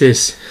this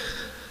is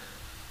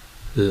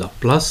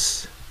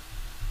Laplace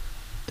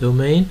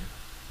domain,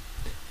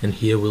 and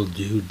here we'll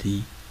do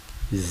the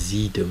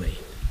z domain.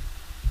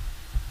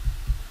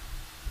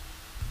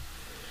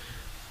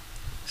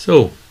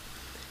 So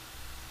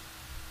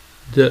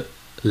the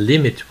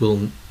limit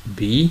will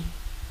be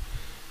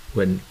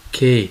when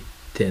k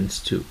tends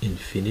to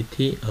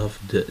infinity of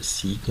the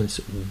sequence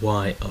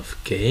y of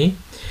k.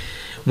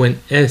 When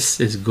s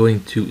is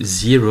going to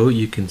 0,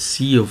 you can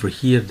see over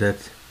here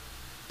that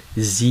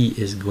z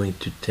is going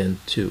to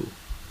tend to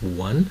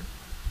 1.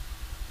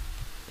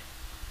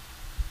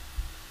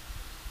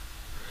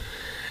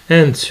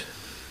 And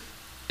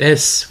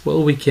s,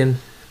 well, we can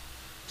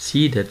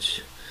see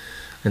that,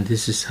 and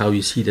this is how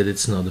you see that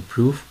it's not a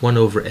proof. 1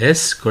 over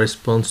s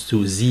corresponds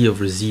to z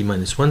over z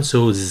minus 1,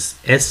 so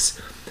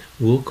s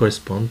will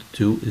correspond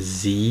to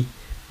z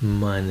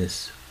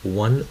minus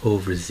 1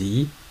 over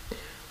z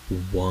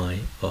y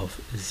of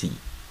z.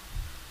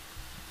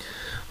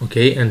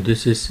 Okay, and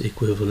this is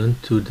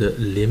equivalent to the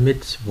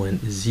limit when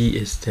z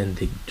is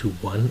tending to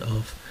 1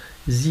 of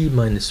z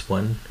minus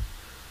 1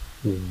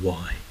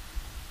 y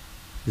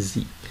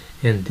z.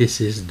 And this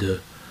is the,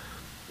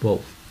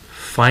 well,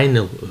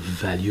 final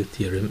value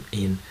theorem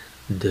in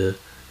the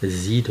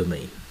z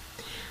domain.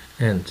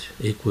 And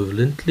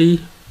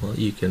equivalently, well,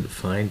 you can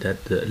find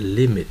that the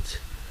limit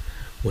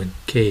when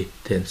k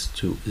tends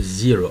to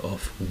 0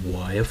 of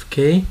y of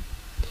k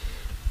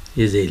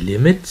is a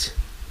limit.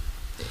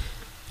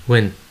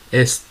 When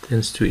s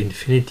tends to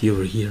infinity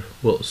over here,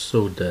 well,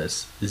 so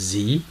does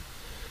z.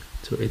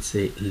 So it's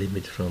a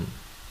limit from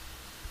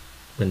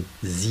when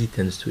z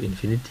tends to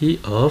infinity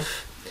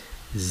of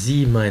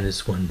z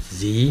minus 1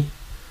 z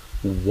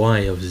y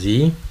of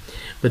z.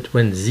 But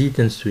when z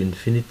tends to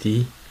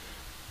infinity,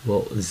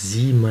 well,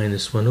 z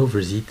minus 1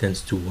 over z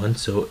tends to 1,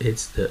 so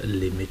it's the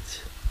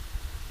limit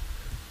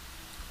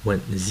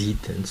when z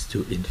tends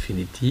to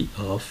infinity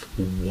of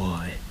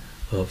y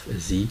of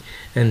z,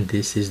 and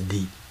this is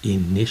the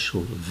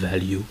initial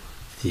value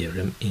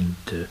theorem in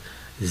the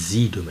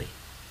z domain.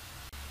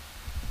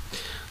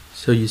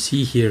 So you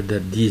see here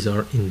that these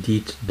are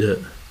indeed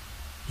the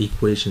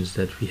equations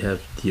that we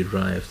have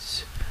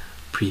derived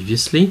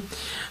previously,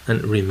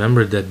 and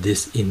remember that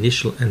this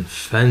initial and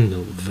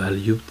final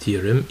value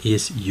theorem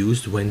is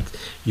used when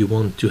you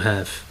want to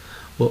have,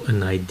 well,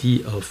 an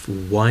idea of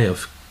y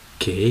of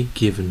k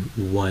given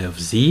y of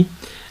z,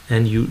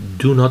 and you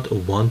do not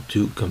want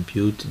to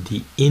compute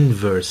the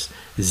inverse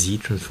z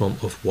transform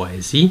of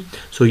y/z.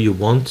 So you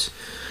want,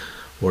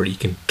 or you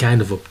can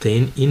kind of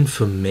obtain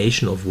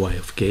information of y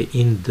of k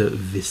in the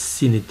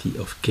vicinity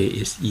of k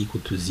is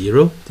equal to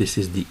 0. This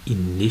is the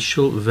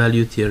initial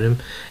value theorem,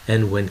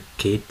 and when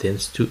k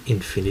tends to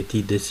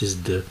infinity, this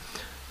is the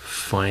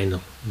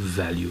final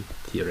value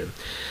theorem.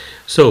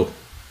 So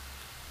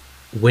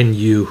when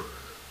you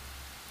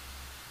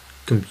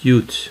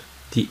compute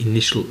the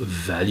initial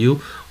value,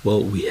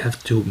 well, we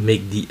have to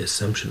make the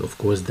assumption, of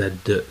course,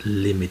 that the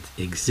limit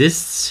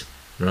exists,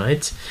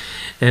 right?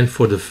 And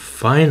for the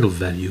final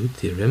value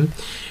theorem,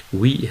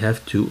 we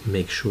have to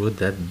make sure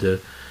that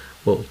the,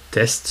 well,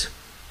 test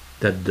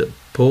that the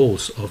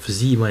poles of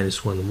z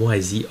minus 1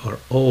 yz are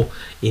all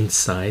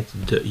inside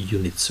the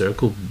unit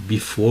circle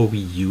before we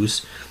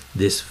use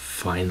this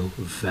final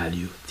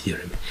value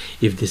theorem.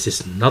 If this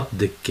is not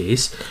the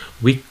case,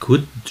 we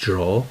could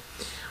draw,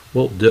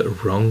 well, the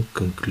wrong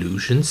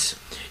conclusions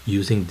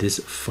using this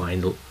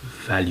final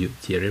value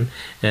theorem,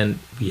 and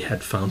we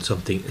had found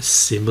something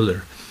similar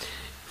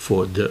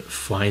for the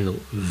final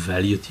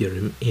value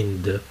theorem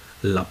in the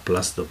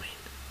Laplace domain.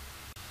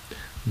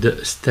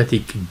 The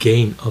static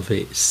gain of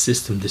a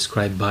system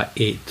described by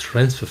a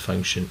transfer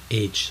function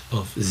h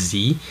of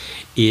z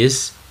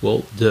is,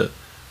 well, the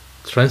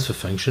transfer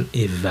function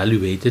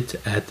evaluated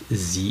at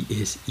z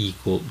is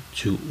equal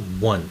to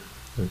 1.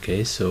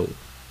 Okay, so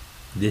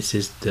this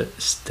is the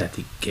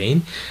static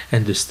gain,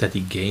 and the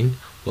static gain,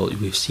 well,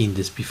 we've seen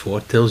this before,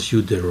 tells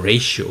you the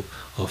ratio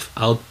of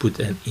output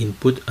and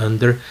input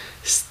under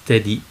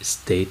steady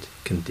state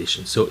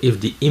conditions. So if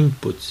the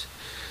input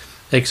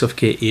x of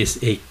k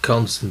is a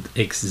constant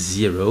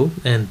x0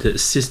 and the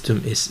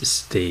system is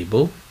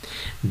stable,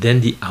 then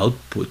the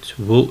output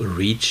will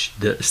reach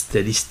the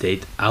steady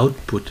state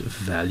output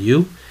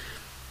value,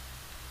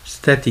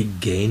 static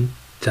gain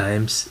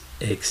times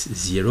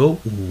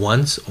x0,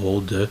 once all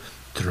the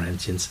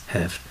transients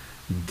have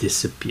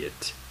disappeared.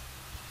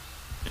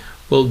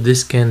 Well,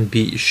 this can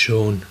be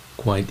shown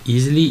quite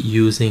easily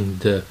using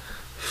the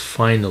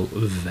final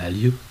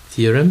value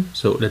theorem.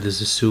 So let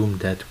us assume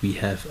that we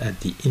have at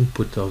the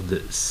input of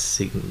the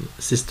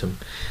system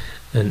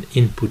an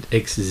input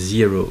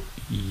x0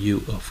 u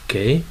of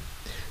k.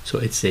 So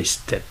it's a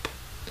step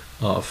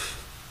of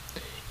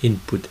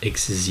input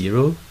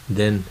x0,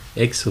 then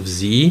x of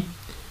z,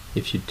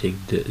 if you take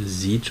the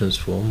z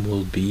transform,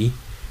 will be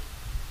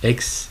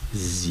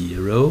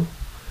x0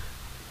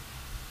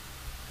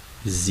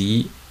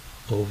 z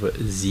over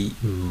z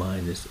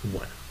minus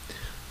 1.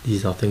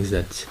 These are things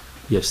that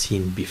we have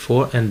seen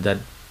before and that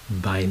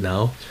by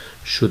now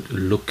should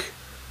look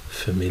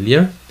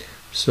familiar.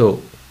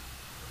 So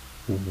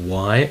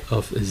y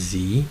of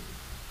z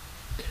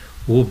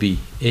will be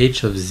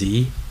h of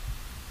z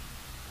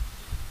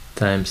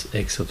times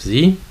x of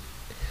z.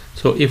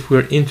 So if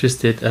we're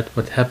interested at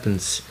what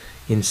happens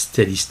in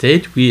steady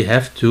state, we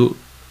have to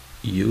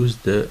use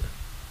the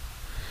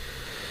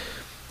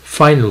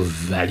final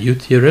value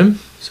theorem.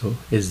 So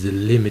it's the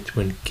limit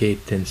when k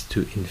tends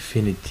to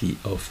infinity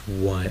of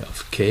y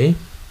of k.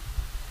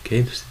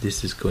 Okay, so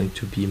this is going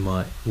to be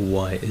my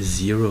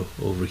y0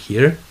 over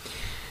here,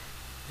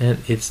 and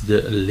it's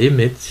the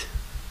limit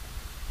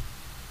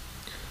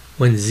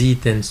when z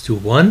tends to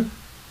 1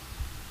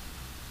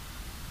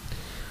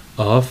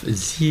 of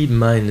z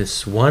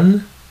minus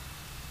 1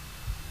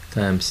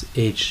 times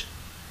h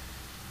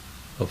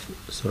of,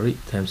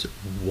 times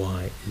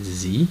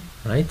yz,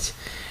 right?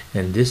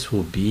 And this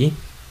will be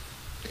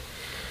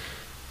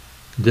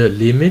the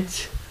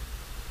limit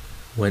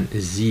when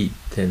z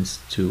tends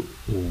to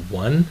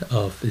 1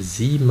 of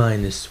z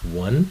minus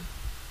 1,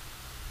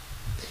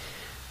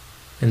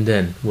 and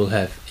then we'll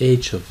have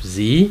h of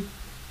z,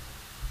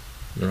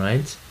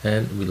 right?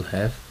 And we'll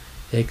have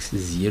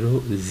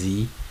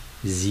x0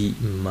 z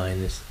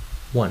minus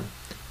 1.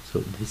 So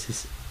this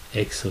is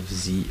x of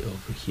z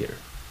over here,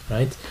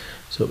 right?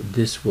 So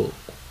this will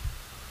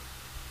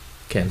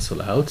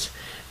cancel out,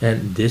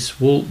 and this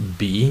will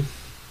be,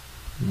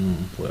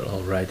 well,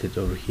 I'll write it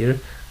over here,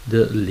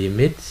 the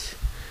limit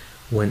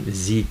when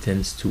z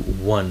tends to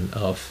 1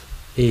 of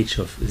h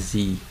of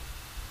z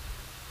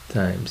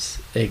times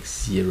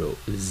x0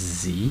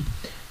 z.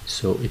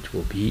 So it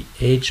will be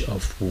h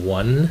of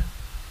 1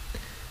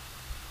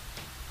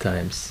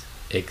 times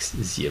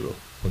x0.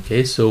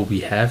 Okay, so we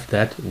have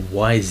that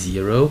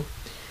y0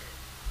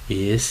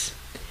 is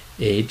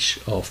h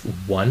of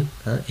 1,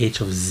 h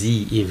of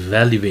z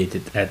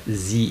evaluated at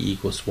z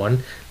equals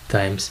 1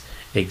 times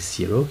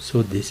x0.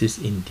 So this is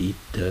indeed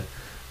the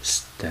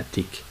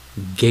static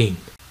gain.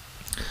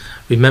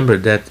 Remember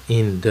that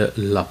in the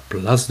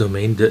Laplace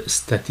domain, the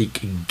static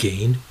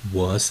gain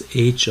was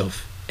h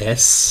of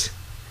s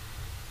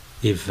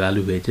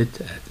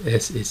evaluated at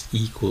s is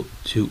equal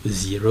to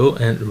 0,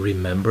 and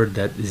remember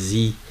that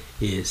z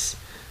is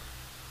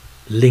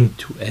linked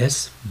to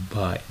s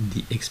by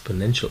the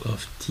exponential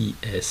of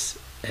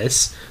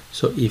TSS.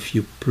 So if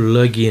you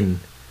plug in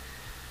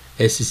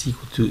s is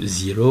equal to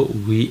 0,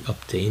 we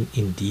obtain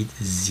indeed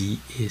z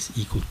is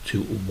equal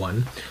to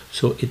 1.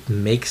 So it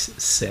makes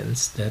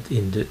sense that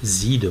in the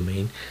z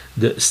domain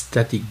the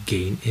static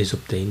gain is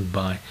obtained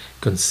by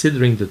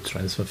considering the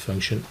transfer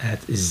function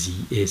at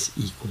z is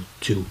equal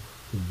to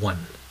 1.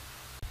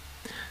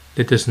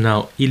 Let us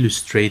now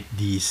illustrate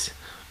these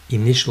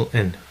initial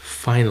and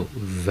final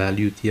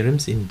value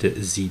theorems in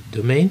the z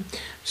domain.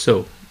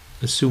 So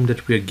assume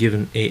that we are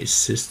given a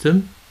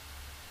system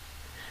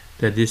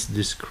that is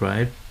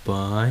described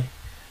by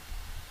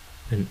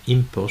an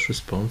impulse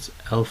response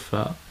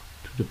alpha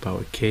to the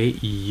power k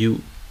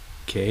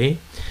uk.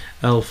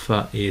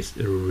 Alpha is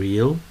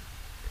real,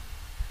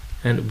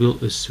 and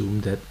we'll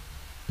assume that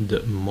the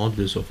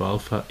modulus of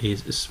alpha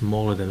is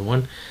smaller than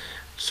 1,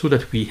 so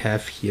that we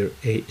have here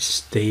a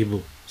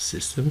stable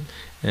system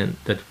and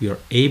that we are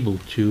able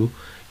to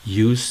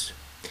use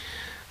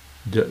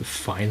the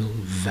final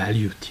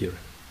value theorem.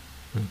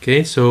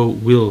 Okay, so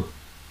we'll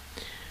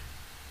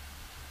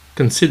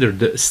consider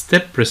the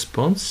step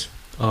response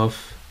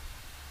of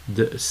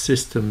the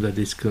system that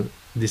is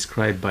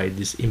described by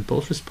this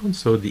impulse response.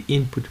 So the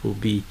input will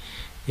be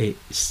a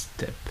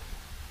step,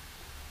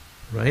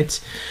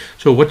 right?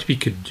 So what we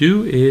could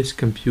do is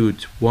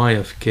compute y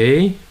of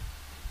k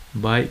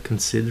by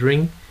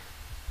considering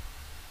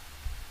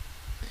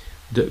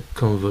the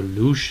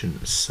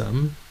convolution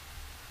sum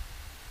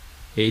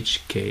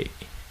hk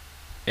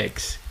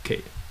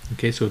xk.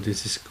 Okay, so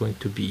this is going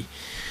to be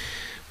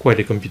quite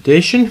a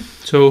computation.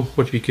 So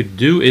what we could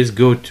do is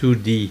go to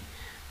the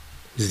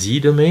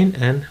z domain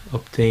and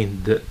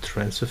obtain the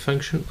transfer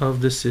function of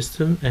the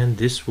system, and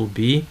this will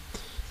be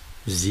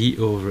z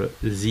over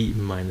z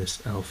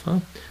minus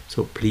alpha.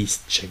 So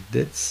please check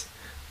this,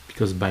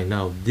 because by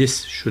now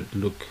this should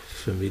look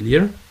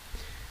familiar.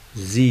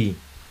 Z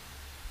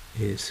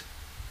is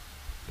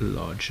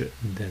larger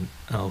than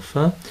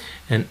alpha,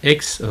 and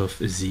x of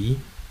z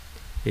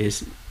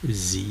is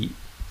z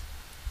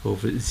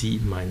over z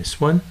minus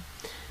 1,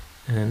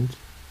 and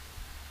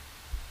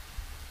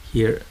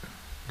here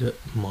the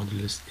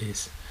modulus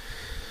is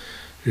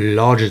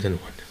larger than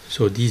 1.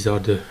 So these are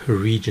the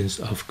regions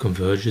of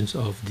convergence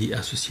of the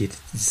associated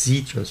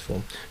Z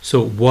transform.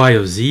 So y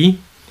of Z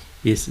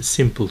is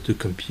simple to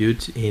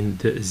compute in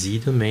the Z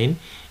domain.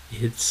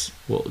 It's,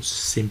 well,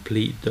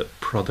 simply the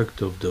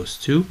product of those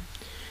two.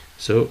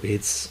 So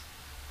it's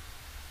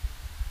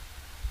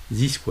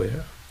Z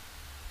squared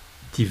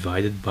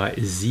divided by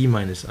Z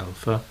minus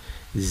alpha,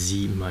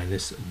 Z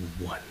minus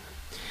 1.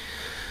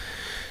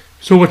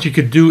 So what you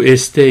could do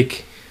is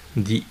take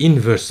the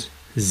inverse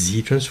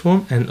Z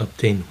transform and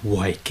obtain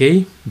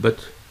yk,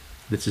 but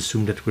let's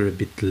assume that we're a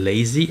bit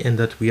lazy and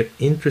that we are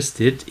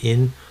interested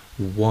in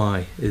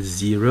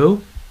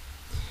y0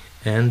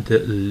 and the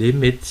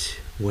limit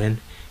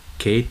when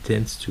k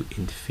tends to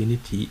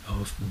infinity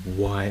of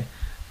y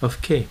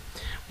of k.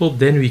 Well,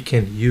 then we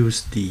can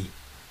use the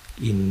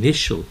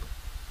initial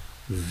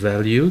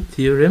value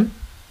theorem,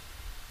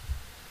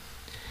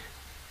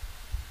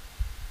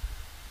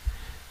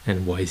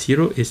 and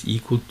y0 is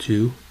equal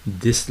to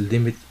this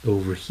limit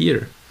over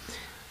here.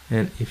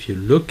 And if you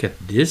look at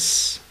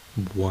this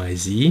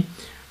yz,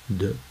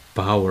 the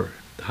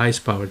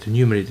highest power, the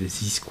numerator is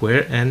z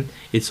squared, and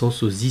it's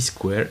also z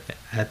squared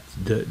at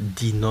the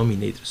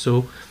denominator.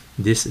 So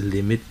this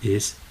limit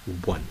is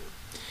 1.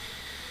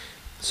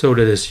 So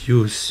let us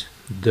use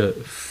the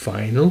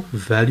final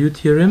value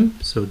theorem.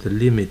 So the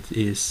limit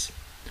is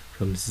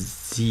from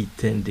z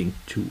tending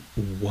to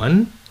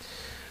 1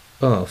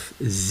 of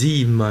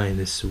z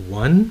minus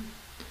 1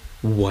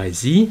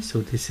 yz.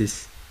 So this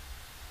is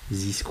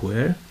z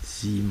squared,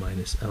 z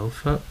minus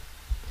alpha,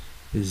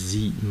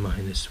 z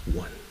minus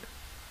 1.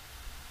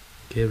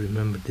 Okay,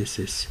 remember this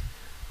is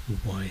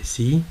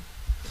yz,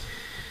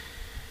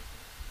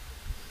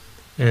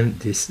 and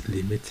this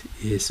limit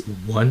is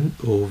 1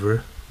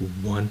 over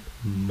 1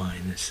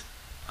 minus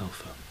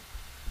alpha.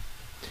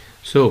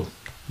 So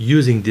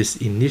using this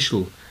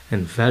initial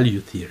and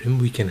value theorem,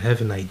 we can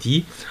have an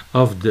idea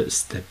of the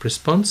step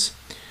response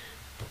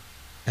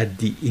at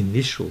the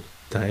initial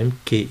time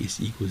k is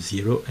equal to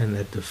 0 and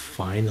at the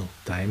final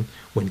time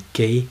when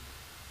k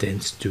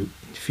tends to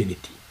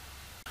infinity.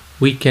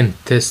 We can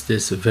test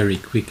this very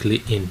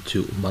quickly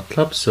into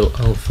Matlab. So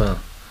alpha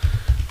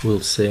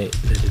will say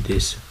that it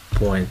is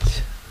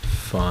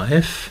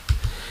 0.5.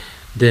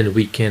 Then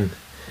we can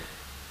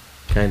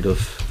kind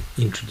of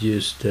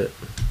introduce the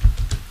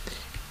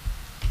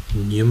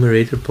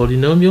numerator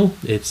polynomial.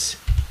 It's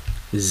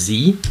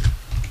z.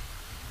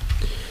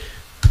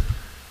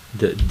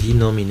 The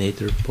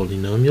denominator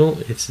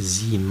polynomial, it's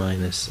z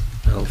minus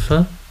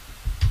alpha.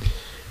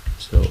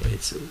 So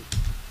it's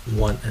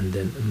 1 and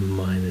then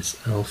minus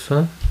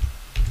alpha.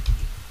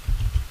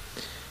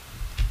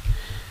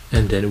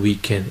 And then we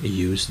can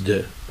use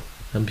the,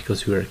 and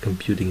because we are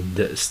computing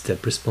the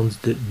step response,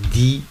 the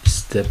d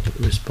step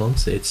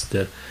response, it's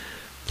the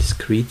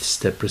discrete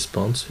step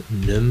response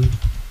num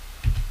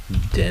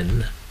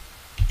den.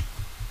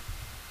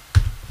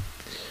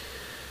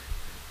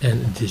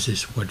 And this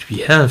is what we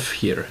have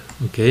here.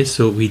 Okay,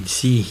 so we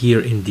see here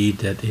indeed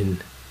that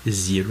in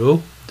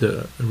 0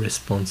 the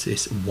response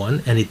is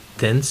 1 and it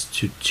tends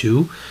to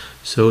 2.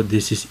 So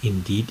this is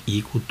indeed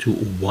equal to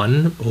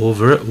 1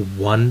 over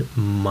 1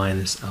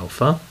 minus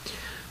alpha.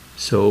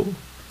 So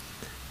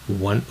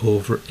 1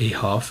 over a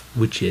half,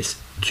 which is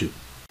 2.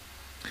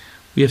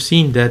 We have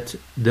seen that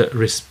the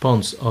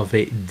response of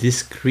a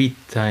discrete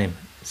time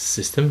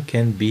system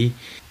can be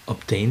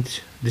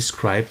obtained,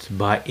 described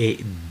by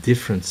a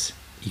difference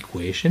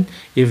equation.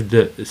 If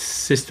the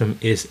system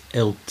is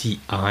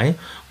LTI,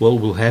 well,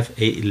 we'll have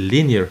a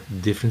linear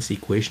difference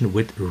equation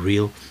with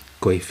real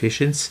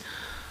coefficients,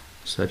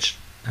 such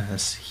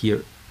as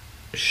here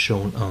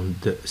shown on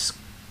the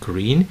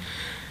screen.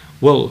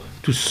 Well,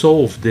 to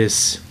solve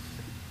this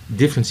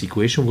difference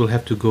equation, we'll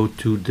have to go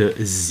to the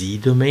z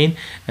domain,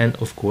 and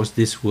of course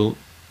this will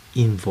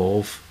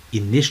involve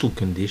initial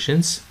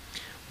conditions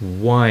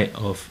y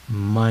of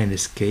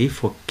minus k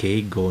for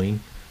k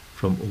going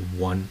from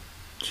 1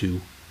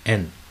 to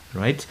n,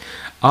 right?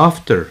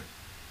 After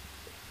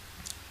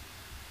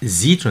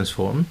z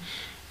transform,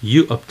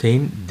 you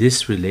obtain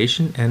this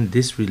relation, and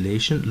this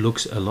relation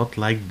looks a lot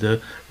like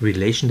the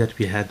relation that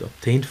we had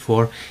obtained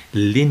for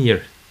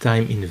linear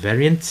time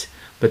invariant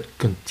but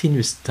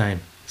continuous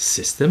time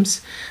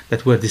systems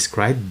that were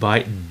described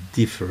by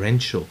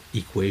differential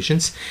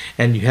equations,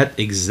 and you had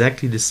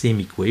exactly the same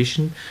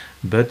equation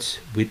but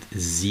with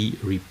z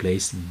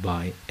replaced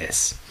by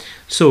s.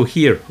 So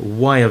here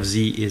y of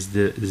z is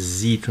the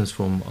z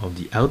transform of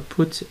the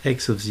output,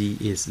 x of z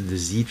is the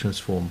z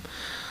transform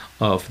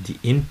of the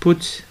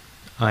input,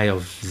 I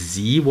of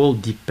z, well,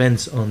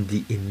 depends on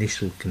the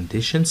initial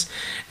conditions,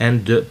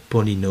 and the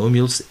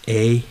polynomials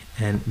a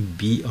and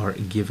b are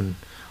given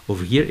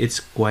over here. It's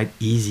quite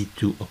easy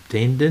to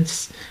obtain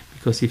this,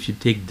 because if you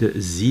take the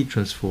z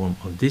transform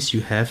of this,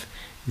 you have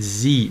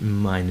z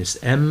minus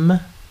m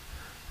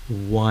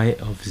y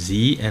of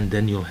z, and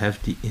then you'll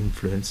have the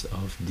influence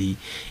of the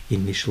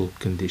initial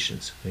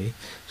conditions. Okay,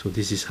 so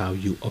this is how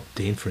you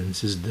obtain, for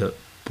instance, the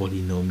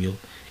polynomial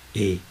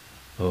a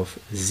of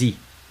z.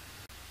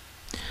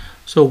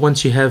 So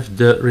once you have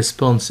the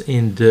response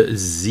in the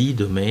Z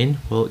domain,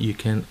 well, you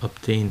can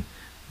obtain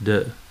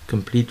the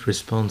complete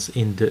response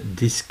in the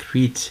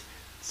discrete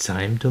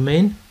time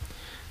domain.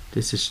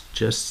 This is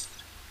just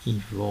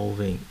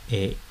evolving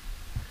a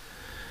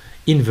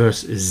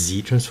inverse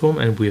Z transform,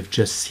 and we have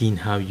just seen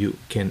how you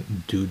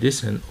can do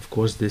this, and of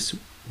course this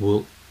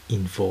will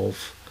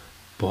involve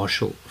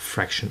partial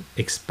fraction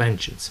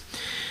expansions.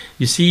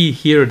 You see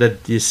here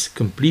that this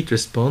complete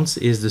response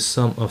is the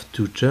sum of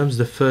two terms.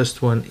 The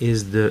first one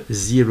is the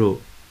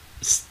zero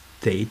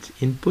state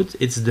input.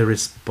 It's the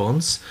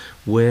response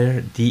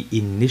where the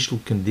initial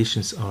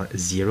conditions are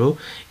zero.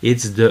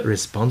 It's the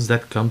response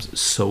that comes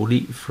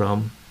solely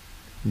from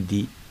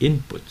the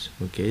input.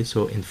 Okay,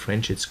 so in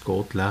French it's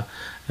called la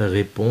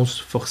réponse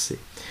forcée.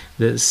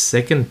 The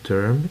second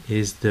term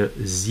is the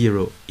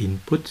zero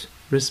input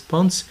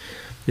response.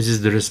 This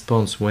is the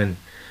response when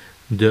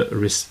the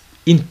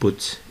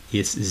input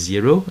is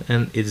zero,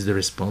 and it's the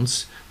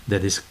response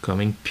that is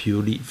coming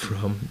purely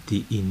from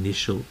the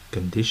initial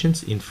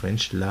conditions, in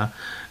French la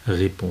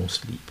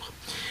réponse libre.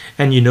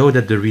 And you know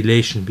that the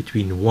relation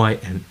between y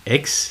and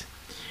x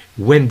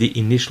when the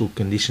initial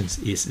conditions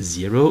is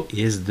zero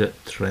is the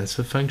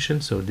transfer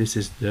function. So this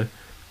is the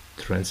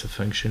transfer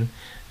function,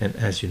 and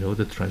as you know,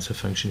 the transfer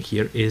function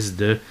here is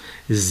the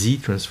Z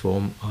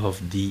transform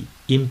of the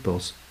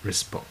impulse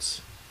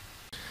response.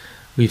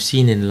 We've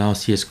seen in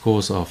last year's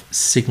course of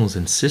signals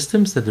and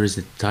systems that there is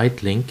a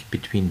tight link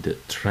between the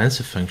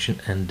transfer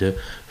function and the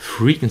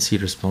frequency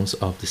response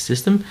of the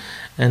system,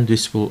 and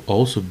this will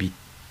also be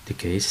the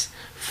case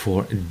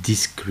for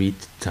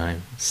discrete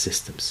time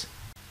systems.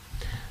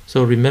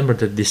 So remember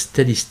that this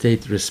steady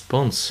state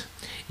response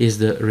is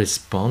the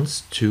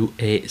response to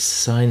a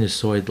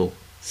sinusoidal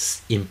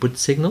input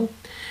signal,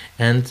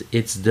 and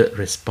it's the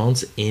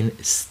response in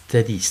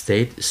steady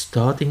state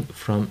starting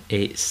from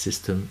a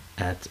system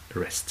at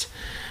rest.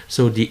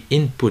 So the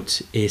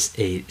input is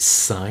a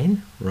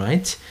sine,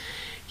 right?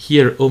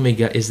 Here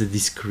omega is the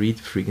discrete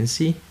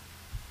frequency.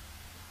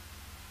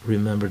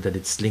 Remember that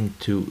it's linked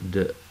to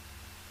the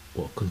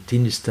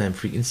continuous time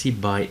frequency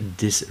by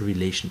this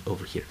relation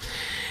over here.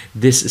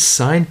 This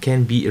sine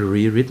can be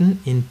rewritten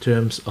in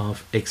terms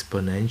of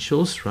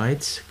exponentials,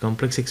 right?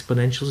 Complex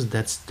exponentials,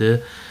 that's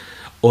the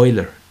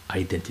Euler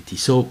identity.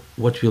 So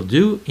what we'll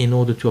do in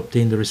order to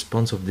obtain the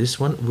response of this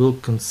one, we'll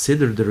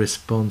consider the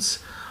response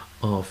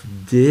of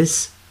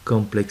this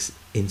complex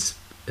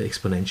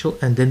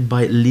exponential, and then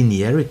by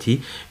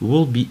linearity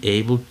we'll be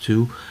able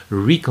to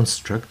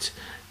reconstruct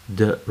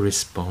the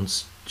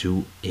response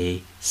to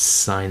a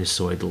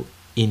sinusoidal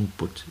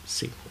input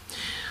signal.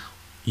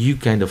 You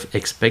kind of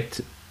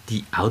expect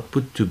the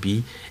output to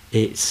be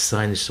a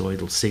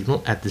sinusoidal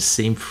signal at the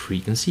same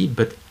frequency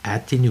but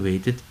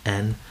attenuated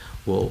and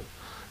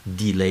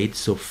delayed,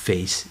 so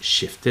phase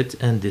shifted,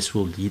 and this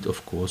will lead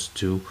of course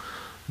to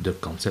the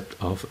concept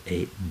of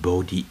a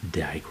Bode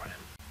diagram.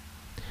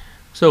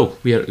 So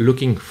we are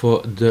looking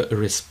for the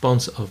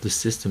response of the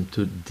system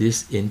to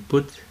this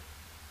input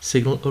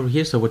signal over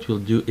here. So what we'll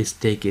do is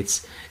take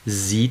its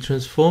Z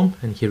transform,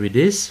 and here it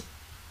is.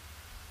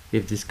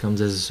 If this comes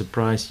as a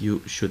surprise,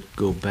 you should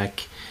go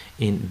back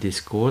in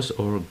this course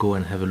or go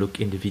and have a look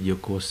in the video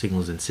course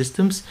Signals and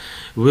Systems.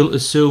 We'll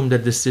assume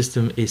that the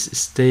system is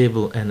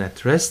stable and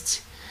at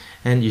rest,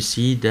 and you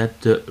see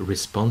that the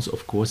response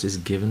of course is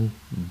given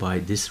by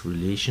this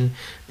relation.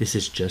 This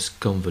is just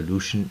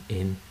convolution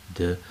in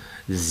the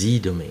Z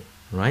domain,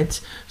 right?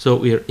 So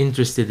we are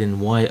interested in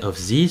y of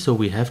z, so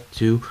we have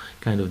to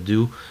kind of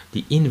do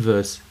the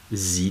inverse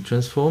Z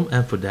transform,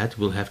 and for that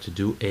we'll have to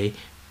do a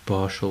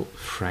partial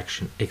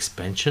fraction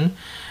expansion,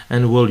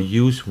 and we'll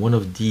use one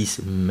of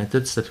these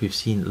methods that we've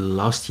seen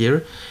last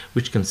year,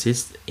 which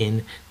consists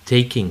in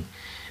taking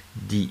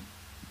the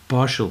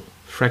partial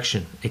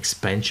fraction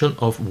expansion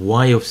of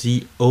y of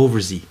z over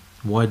z.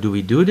 Why do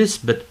we do this?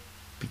 But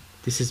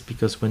this is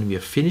because when we are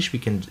finished we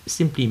can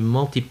simply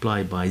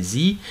multiply by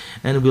z,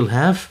 and we'll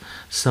have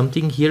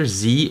something here,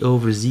 z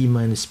over z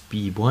minus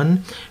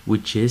p1,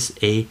 which is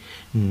a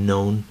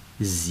known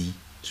Z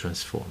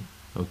transform.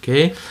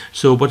 Okay,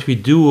 so what we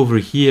do over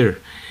here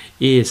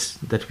is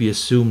that we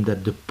assume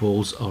that the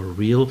poles are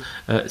real.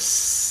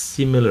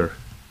 Similar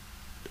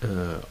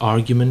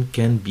argument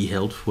can be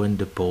held when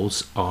the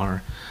poles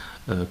are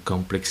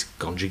complex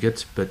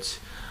conjugate, but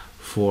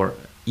for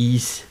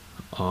ease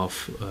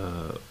of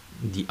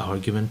the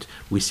argument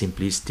we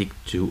simply stick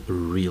to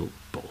real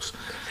poles.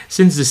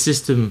 Since the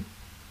system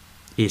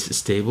is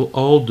stable,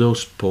 all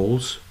those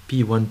poles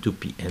p1 to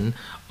pn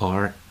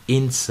are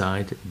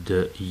inside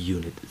the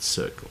unit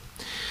circle.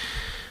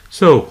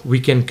 So we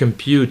can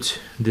compute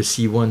the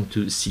C1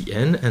 to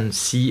Cn and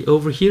C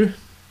over here.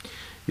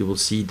 You will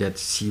see that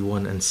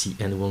C1 and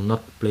Cn will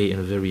not play a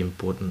very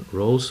important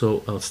role,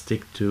 so I'll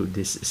stick to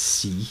this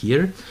C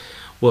here.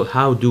 Well,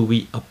 how do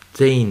we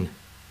obtain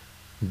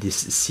this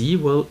C?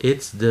 Well,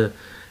 it's the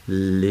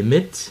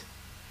limit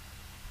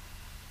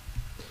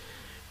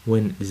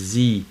when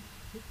z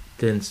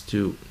tends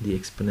to the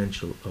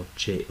exponential of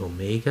j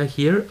omega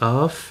here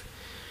of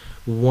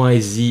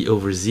yz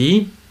over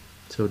z.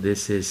 So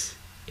this is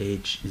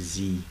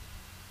hz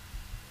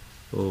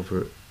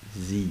over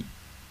z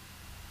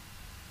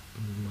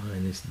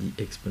minus the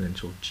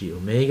exponential g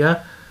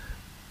omega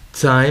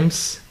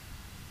times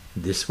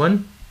this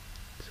one.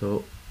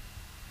 So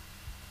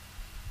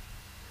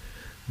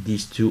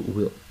these two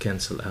will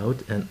cancel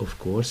out, and of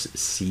course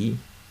c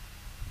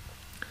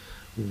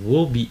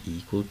will be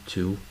equal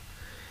to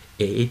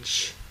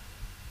h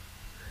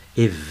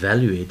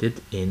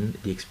evaluated in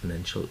the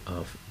exponential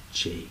of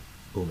j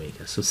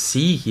omega. So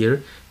c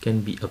here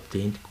can be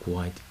obtained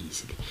quite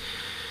easily.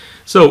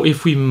 So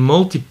if we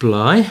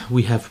multiply,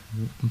 we have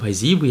by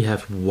z, we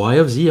have y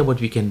of z, and what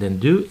we can then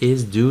do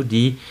is do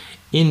the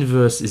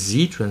inverse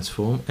z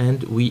transform,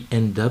 and we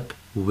end up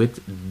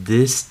with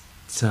this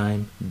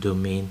time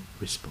domain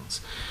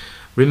response.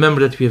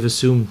 Remember that we have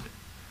assumed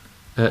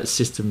a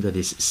system that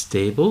is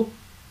stable.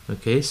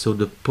 Okay, so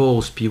the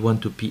poles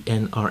P1 to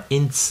Pn are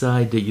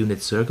inside the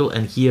unit circle,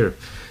 and here,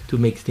 to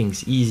make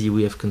things easy,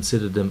 we have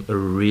considered them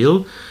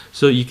real.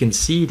 So you can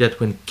see that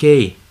when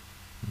k,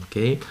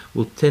 okay,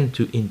 will tend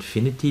to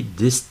infinity,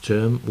 this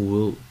term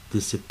will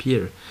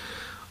disappear.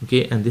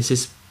 Okay, and this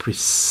is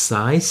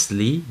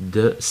precisely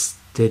the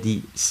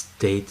steady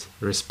state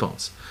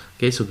response.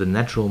 Okay, so the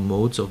natural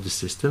modes of the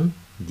system,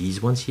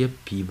 these ones here,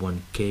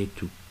 P1k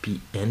to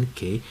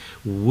Pnk,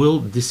 will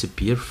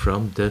disappear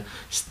from the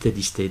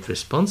steady state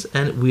response,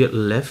 and we are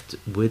left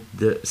with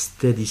the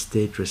steady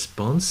state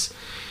response,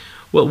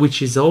 well,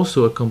 which is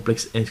also a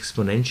complex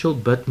exponential,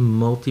 but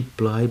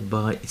multiplied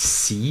by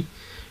c,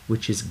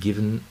 which is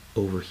given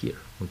over here.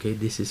 Okay,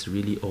 this is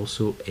really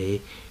also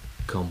a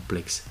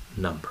complex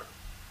number.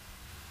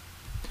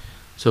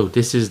 So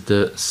this is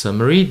the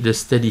summary. The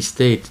steady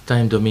state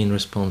time domain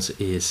response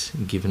is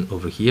given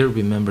over here.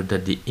 Remember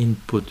that the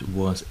input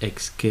was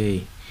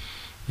xk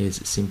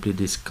is simply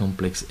this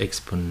complex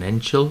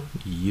exponential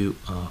u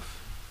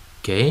of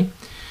k.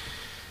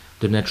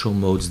 The natural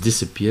modes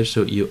disappear,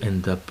 so you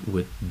end up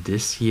with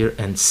this here,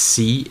 and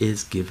c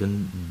is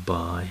given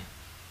by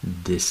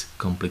this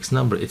complex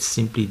number. It's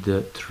simply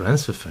the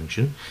transfer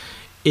function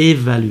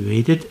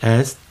evaluated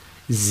as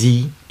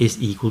z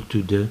is equal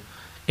to the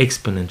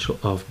exponential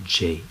of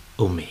j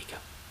omega.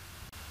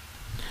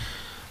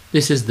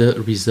 This is the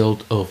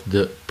result of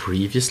the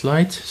previous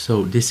slide.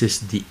 So this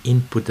is the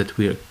input that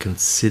we are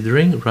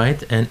considering,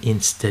 right? And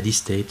in steady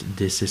state,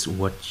 this is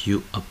what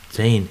you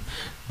obtain.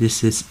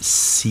 This is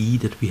c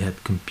that we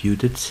had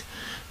computed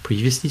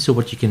previously. So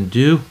what you can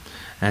do,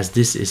 as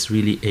this is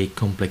really a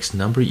complex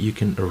number, you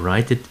can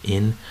write it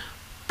in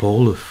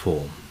polar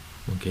form.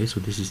 Okay, so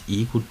this is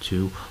equal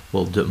to,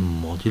 well, the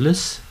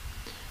modulus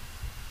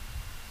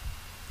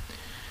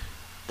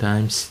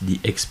times the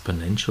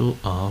exponential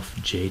of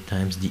j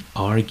times the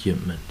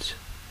argument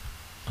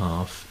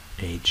of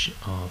h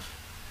of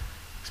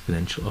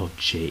exponential of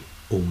j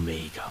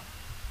omega,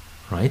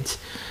 right?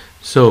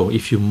 So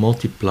if you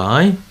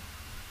multiply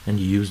and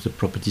you use the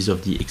properties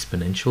of the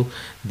exponential,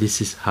 this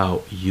is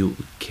how you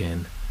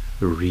can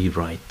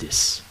rewrite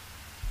this.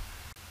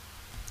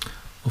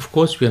 Of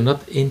course, we are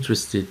not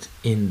interested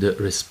in the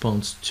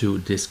response to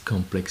this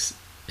complex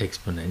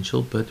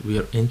exponential, but we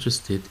are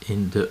interested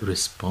in the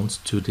response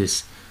to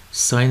this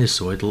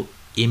sinusoidal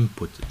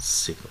input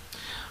signal.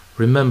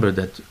 Remember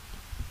that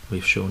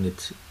we've shown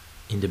it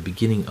in the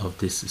beginning of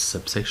this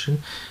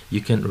subsection. You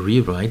can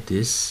rewrite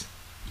this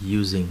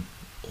using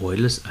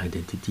Euler's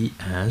identity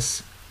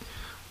as,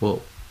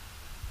 well,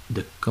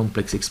 the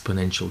complex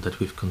exponential that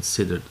we've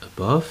considered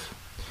above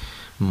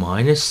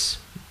minus,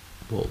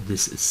 well,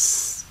 this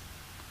is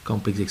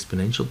complex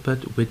exponential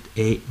but with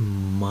a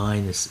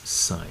minus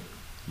sign,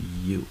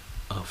 u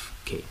of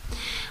k.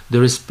 The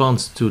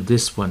response to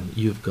this one,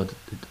 you've got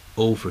it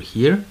over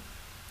here,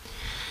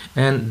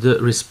 and the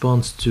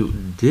response to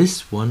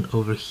this one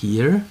over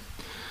here,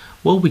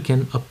 well, we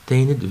can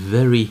obtain it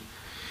very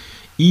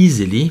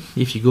easily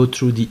if you go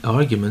through the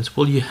arguments.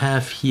 Well, you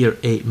have here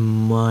a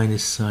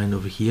minus sign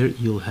over here,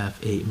 you'll have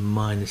a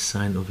minus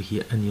sign over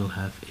here, and you'll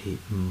have a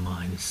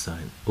minus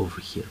sign over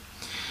here.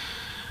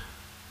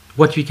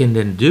 What we can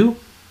then do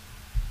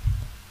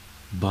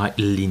by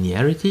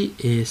linearity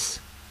is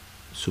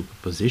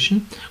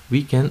superposition.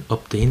 We can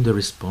obtain the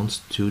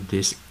response to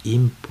this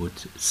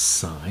input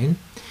sign,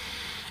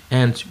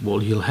 and,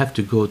 well, you'll have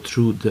to go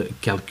through the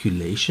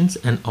calculations,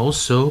 and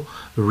also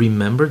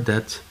remember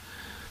that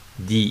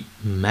the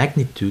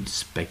magnitude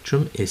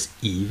spectrum is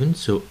even,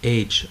 so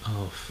h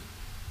of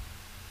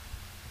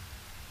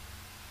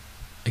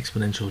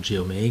exponential j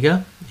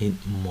omega in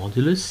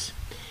modulus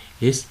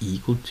is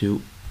equal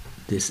to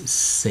this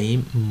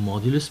same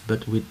modulus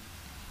but with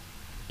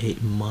a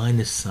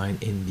minus sign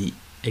in the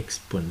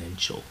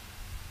exponential.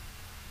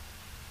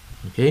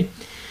 Okay,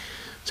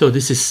 so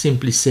this is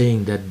simply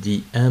saying that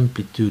the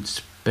amplitude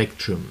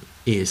spectrum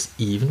is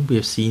even. We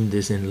have seen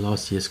this in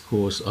last year's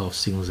course of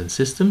signals and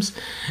systems,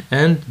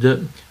 and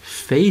the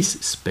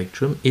phase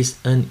spectrum is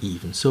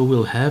uneven. So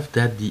we'll have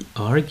that the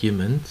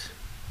argument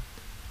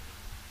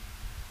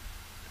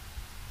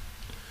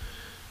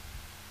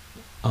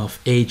of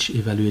h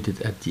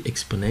evaluated at the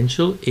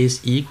exponential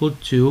is equal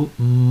to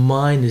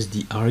minus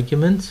the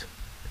argument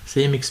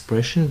same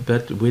expression,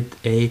 but with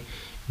a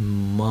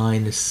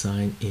minus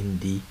sign in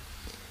the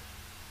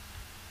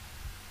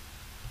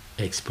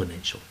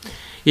exponential.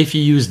 If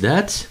you use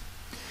that,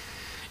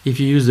 if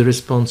you use the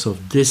response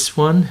of this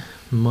one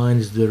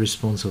minus the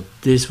response of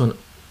this one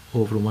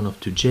over 1 of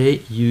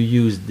 2j, you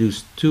use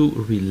those two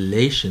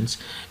relations,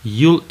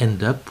 you'll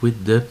end up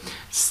with the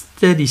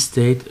steady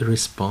state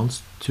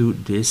response to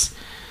this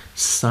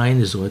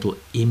sinusoidal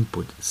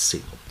input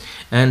signal.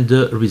 And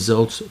the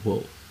results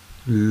will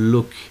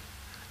look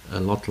a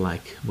lot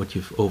like what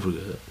you've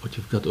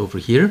got over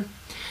here,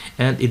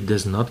 and it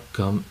does not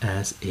come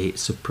as a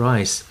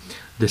surprise.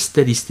 The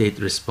steady state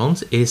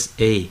response is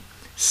a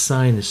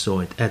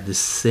sinusoid at the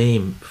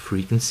same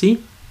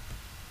frequency,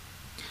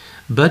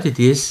 but it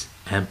is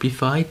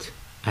amplified,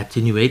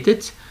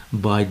 attenuated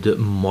by the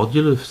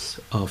modulus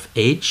of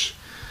h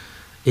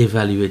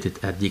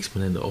evaluated at the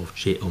exponent of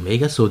j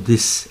omega. So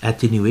this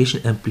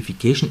attenuation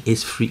amplification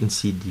is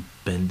frequency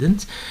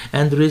dependent,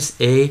 and there is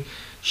a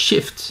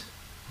shift.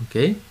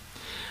 Okay,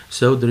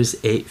 so there is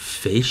a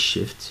phase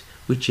shift,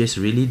 which is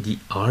really the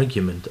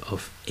argument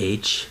of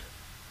h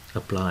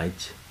applied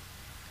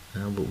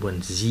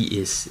when z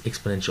is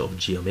exponential of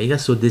j omega.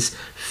 So this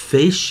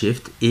phase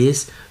shift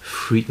is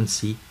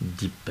frequency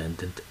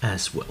dependent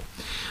as well.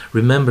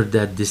 Remember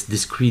that this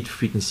discrete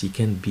frequency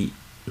can be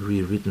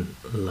rewritten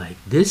like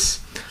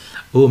this.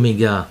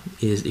 Omega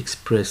is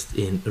expressed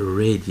in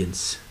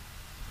radians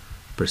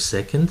per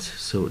second,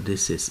 so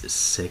this is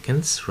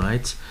seconds,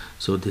 right?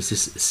 So this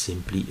is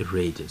simply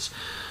radians.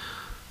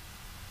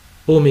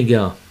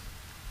 Omega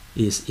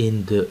is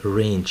in the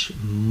range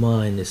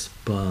minus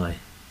pi,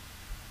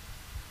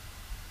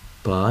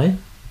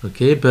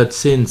 okay, but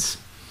since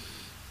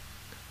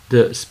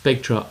the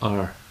spectra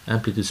are,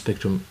 amplitude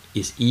spectrum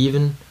is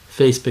even,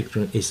 phase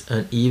spectrum is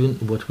uneven,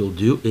 what we'll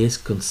do is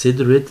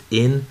consider it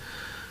in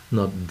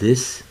not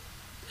this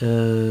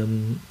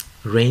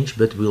range,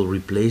 but we'll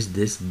replace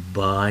this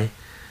by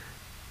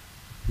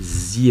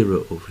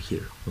 0 over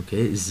here,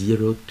 okay,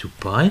 0 to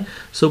pi.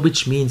 So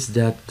which means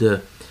that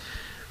the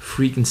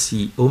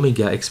frequency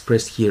omega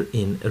expressed here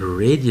in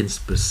radians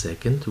per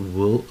second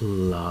will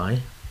lie,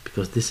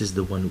 because this is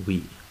the one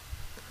we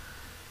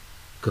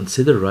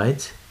consider,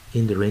 right,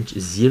 in the range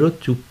 0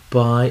 to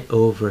pi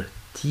over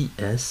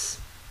ts,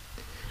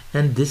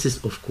 and this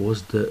is of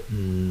course the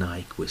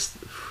Nyquist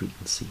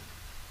frequency.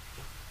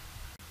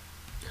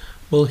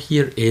 Well,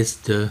 here is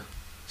the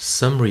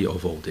summary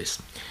of all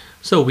this.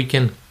 So we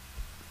can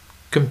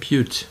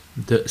compute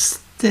the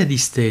steady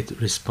state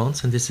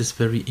response, and this is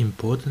very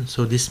important.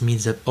 So this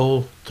means that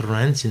all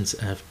transients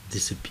have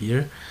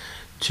disappeared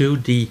to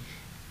the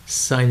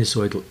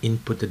sinusoidal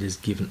input that is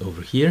given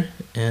over here,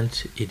 and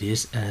it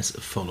is as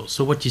follows.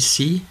 So what you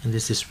see, and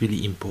this is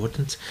really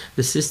important,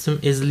 the system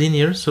is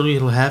linear, so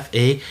you'll have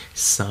a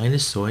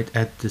sinusoid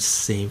at the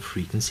same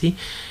frequency.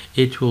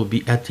 It will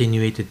be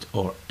attenuated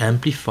or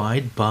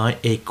amplified by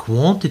a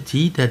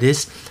quantity that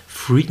is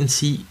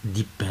frequency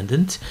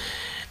dependent,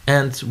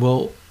 and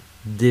well,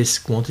 this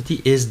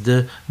quantity is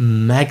the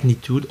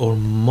magnitude or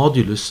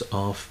modulus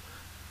of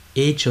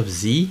h of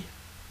z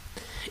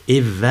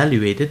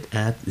evaluated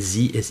at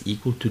z is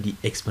equal to the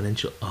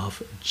exponential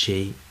of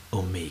j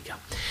omega.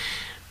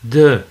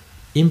 The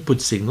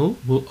input signal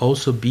will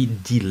also be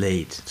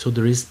delayed, so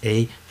there is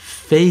a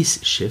phase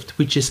shift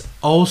which is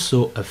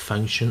also a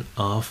function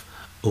of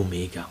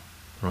omega,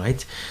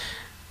 right?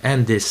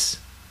 And this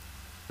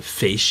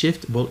phase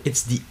shift, well,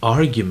 it's the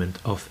argument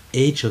of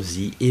h of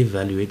z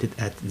evaluated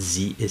at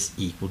z is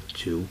equal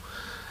to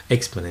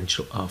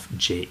exponential of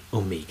j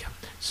omega.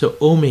 So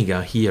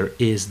omega here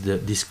is the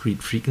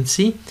discrete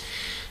frequency.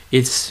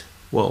 It's,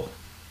 well,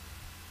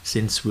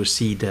 since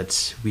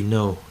we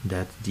know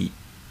that the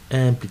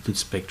amplitude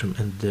spectrum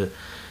and the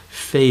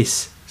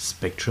phase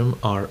spectrum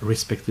are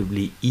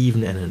respectively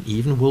even and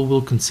uneven, well,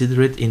 we'll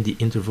consider it in the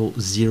interval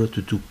 0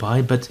 to 2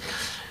 pi, but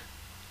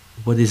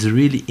what is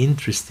really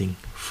interesting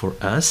for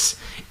us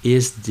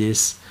is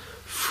this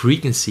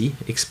frequency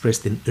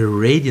expressed in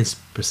radians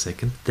per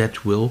second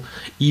that will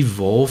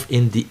evolve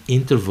in the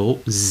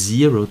interval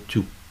 0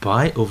 to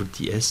pi over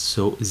ts,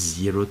 so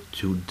 0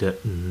 to the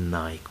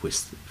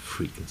Nyquist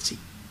frequency.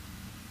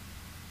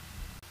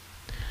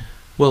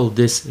 Well,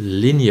 this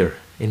linear,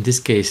 in this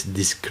case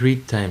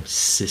discrete time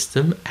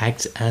system,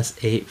 acts as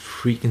a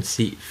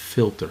frequency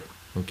filter,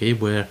 okay,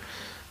 where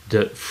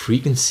the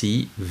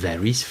frequency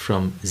varies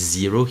from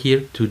 0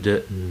 here to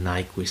the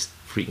Nyquist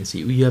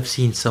frequency. We have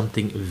seen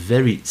something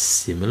very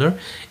similar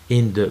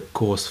in the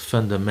course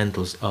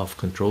Fundamentals of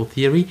Control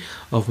Theory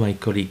of my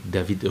colleague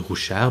David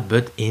Rouchard,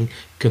 but in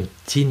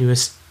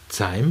continuous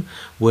time,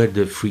 where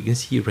the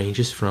frequency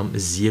ranges from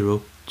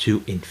 0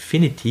 to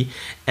infinity.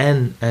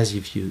 And as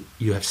if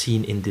you have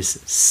seen in this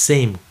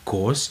same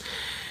course,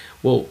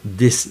 well,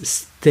 this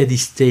steady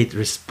state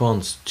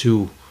response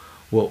to,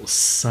 well,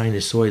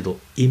 sinusoidal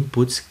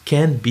inputs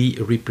can be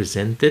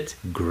represented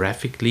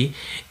graphically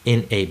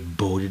in a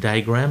Bode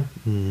diagram,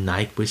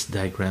 Nyquist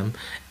diagram,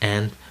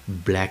 and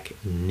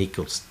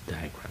Black-Nichols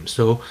diagram.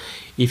 So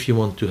if you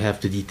want to have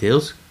the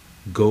details,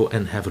 go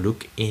and have a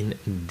look in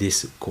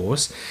this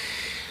course.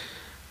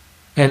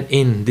 And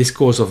in this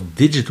course of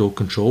digital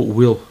control,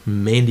 we'll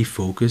mainly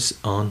focus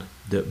on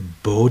the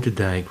Bode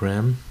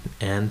diagram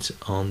and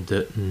on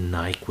the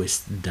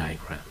Nyquist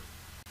diagram.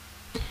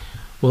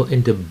 Well,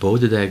 in the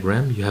Bode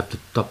diagram, you have the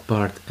top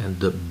part and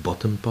the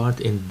bottom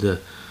part. In the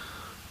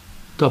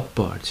top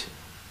part,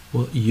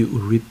 well, you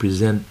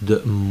represent the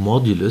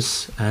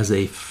modulus as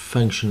a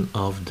function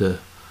of the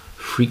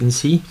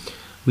frequency.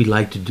 We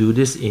like to do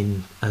this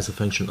as a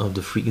function of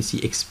the frequency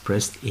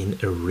expressed in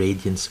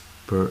radians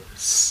per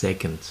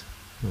second.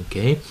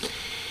 Okay,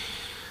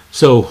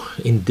 so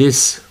in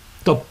this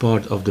top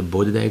part of the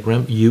Bode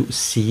diagram, you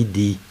see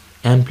the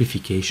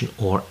amplification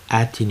or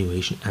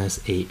attenuation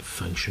as a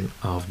function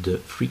of the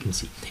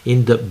frequency.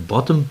 In the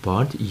bottom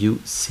part, you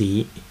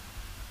see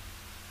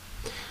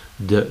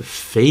the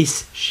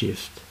phase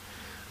shift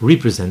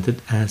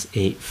represented as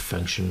a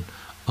function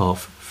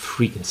of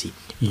frequency.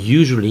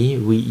 Usually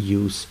we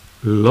use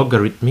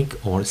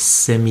logarithmic or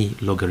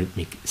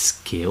semi-logarithmic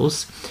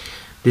scales.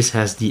 This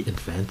has the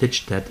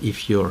advantage that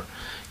if you're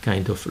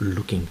kind of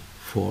looking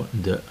for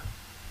the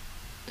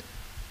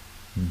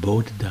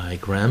Bode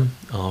diagram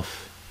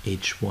of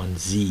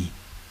H1z,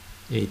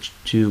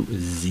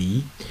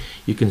 H2z,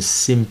 you can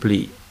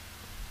simply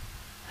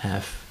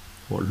have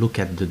or look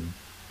at the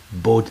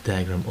Bode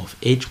diagram of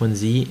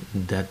H1z,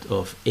 that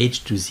of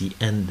H2z,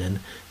 and then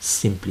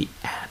simply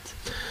add.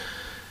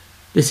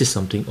 This is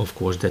something, of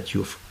course, that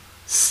you've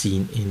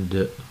seen in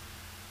the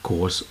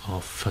course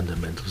of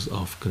fundamentals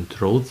of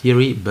control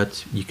theory,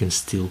 but you can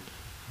still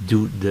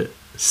do the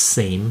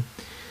same,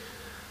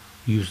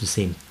 use the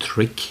same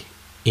trick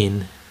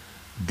in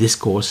this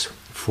course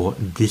for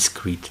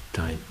discrete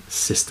time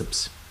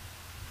systems.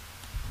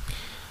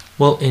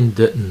 Well, in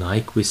the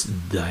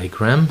Nyquist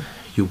diagram,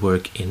 you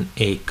work in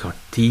a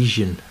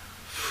Cartesian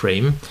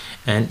frame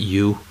and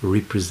you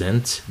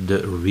represent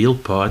the real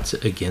part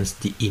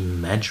against the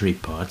imaginary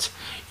part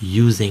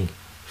using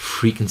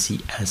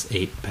frequency as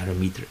a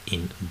parameter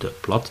in the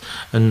plot.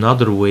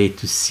 Another way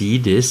to see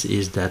this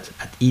is that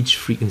at each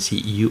frequency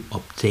you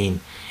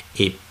obtain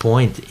a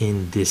point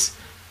in this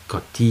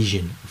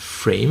Cartesian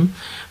frame,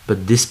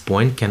 but this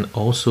point can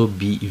also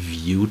be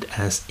viewed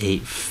as a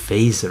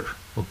phasor.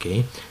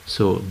 Okay,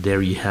 so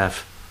there you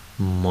have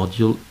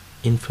module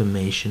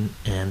information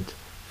and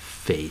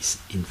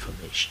phase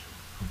information.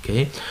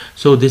 Okay,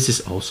 so this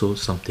is also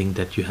something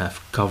that you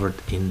have covered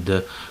in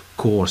the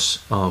course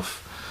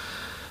of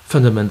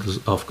fundamentals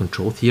of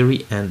control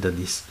theory, and that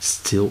is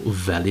still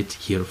valid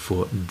here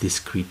for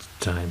discrete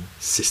time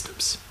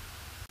systems.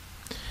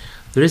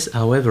 There is,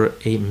 however,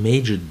 a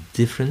major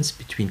difference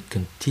between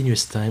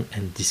continuous time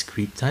and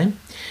discrete time.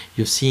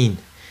 You've seen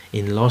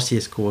in last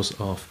year's course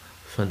of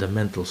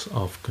fundamentals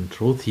of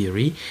control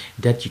theory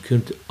that you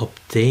could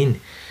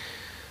obtain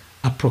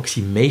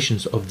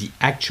approximations of the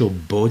actual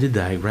Bode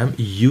diagram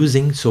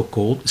using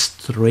so-called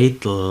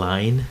straight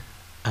line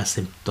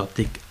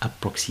asymptotic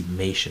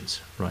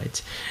approximations,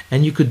 right?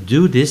 And you could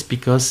do this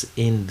because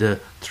in the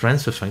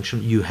transfer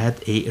function you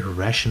had a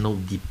rational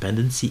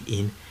dependency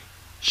in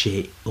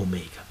j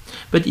omega.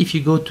 But if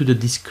you go to the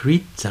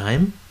discrete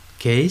time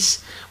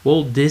case,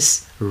 well,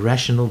 this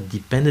rational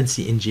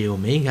dependency in j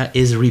omega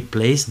is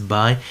replaced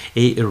by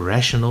a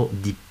rational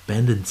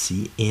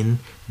dependency in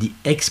the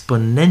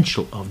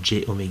exponential of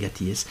j omega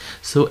ts.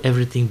 So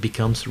everything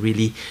becomes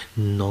really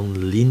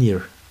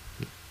non-linear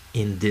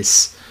in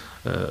this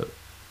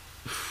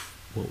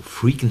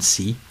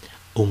frequency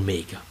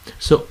omega.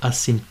 So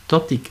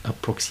asymptotic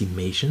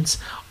approximations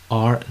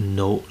are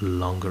no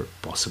longer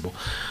possible.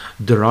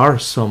 There are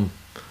some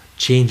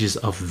changes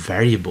of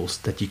variables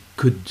that you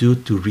could do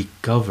to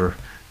recover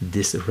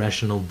this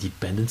rational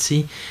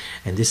dependency,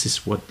 and this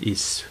is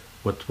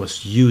what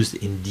was used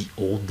in the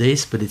old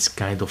days, but it's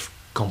kind of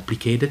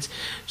complicated.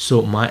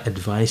 So my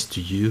advice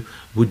to you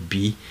would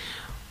be,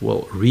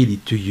 well, really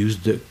to use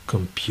the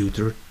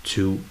computer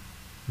to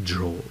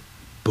draw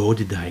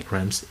Bode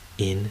diagrams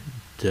in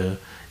the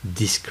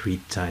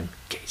discrete time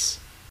case.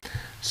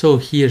 So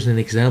here's an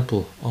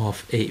example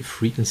of a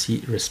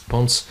frequency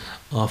response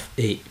of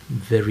a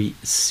very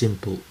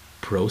simple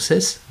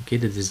process, okay,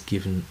 that is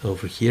given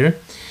over here.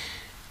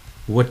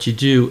 What you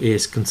do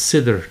is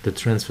consider the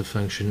transfer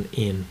function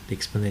in the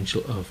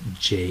exponential of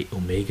j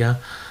omega,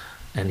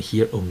 and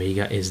here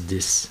omega is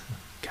this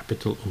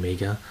capital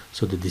omega,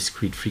 so the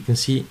discrete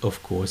frequency,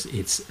 of course,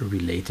 it's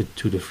related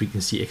to the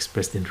frequency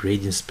expressed in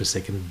radians per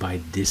second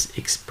by this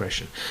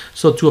expression.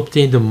 So to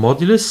obtain the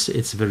modulus,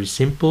 it's very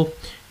simple.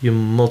 You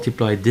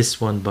multiply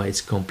this one by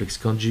its complex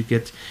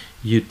conjugate,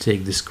 you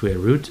take the square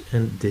root,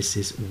 and this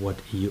is what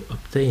you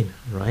obtain,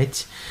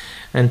 right?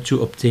 And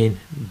to obtain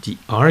the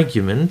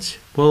argument,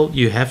 well,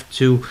 you have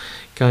to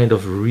kind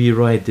of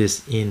rewrite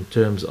this in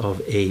terms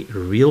of a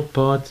real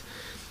part,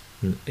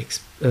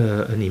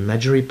 an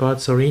imaginary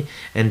part, sorry,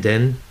 and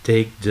then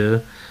take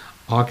the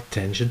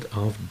arctangent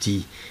of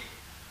the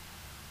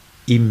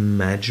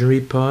imaginary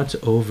part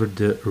over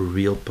the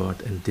real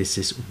part, and this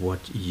is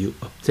what you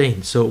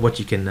obtain. So what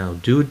you can now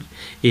do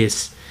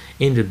is,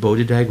 in the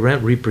Bode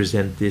diagram,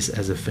 represent this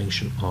as a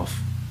function of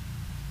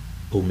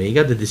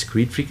omega, the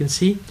discrete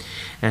frequency,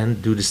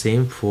 and do the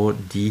same for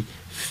the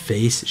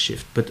phase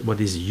shift. But what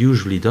is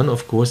usually done,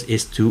 of course,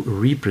 is to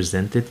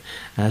represent it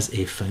as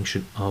a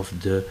function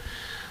of the,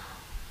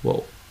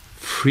 well,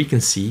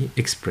 frequency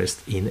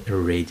expressed in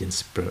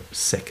radians per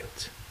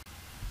second.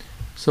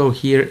 So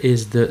here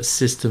is the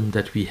system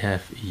that we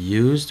have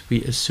used.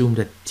 We assume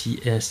that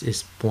TS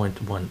is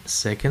 0.1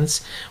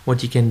 seconds.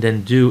 What you can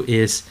then do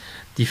is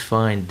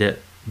define the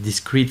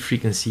discrete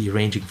frequency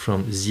ranging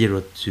from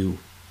 0 to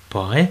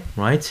pi,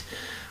 right?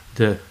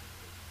 The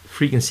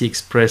frequency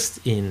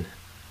expressed in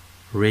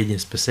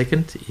radians per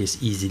second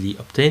is easily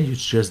obtained. You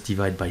just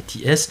divide by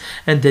TS,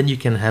 and then you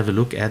can have a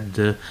look at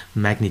the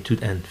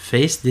magnitude and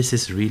phase. This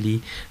is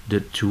really the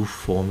two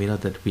formula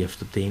that we have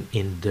to obtain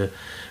in the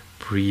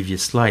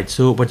previous slide.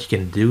 So what you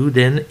can do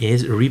then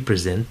is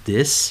represent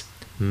this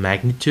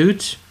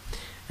magnitude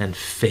and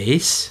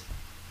phase.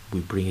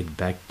 We bring it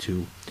back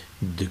to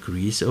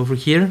degrees over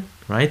here,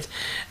 right?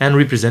 And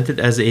represent it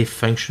as a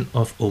function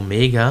of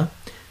omega.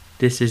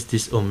 This is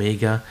this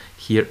omega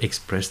here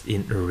expressed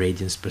in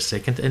radians per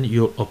second, and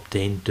you'll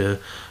obtain the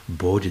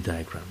Bode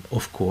diagram.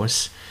 Of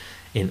course,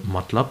 in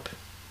Matlab,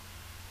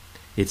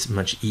 it's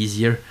much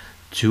easier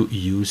to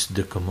use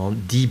the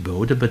command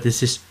dBode, but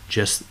this is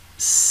just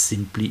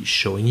simply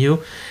showing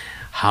you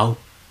how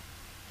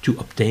to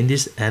obtain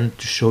this and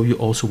to show you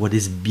also what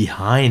is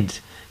behind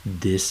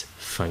this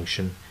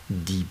function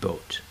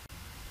dBode.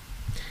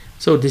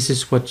 So this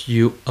is what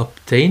you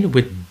obtain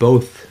with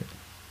both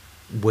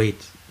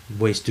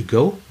ways to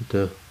go,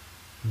 the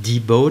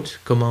dBode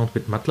command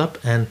with Matlab,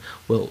 and,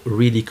 well,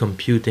 really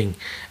computing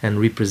and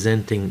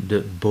representing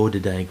the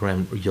Bode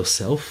diagram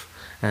yourself,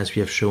 as we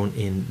have shown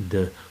in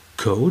the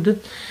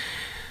code.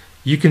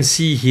 You can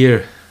see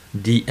here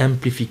the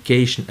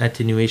amplification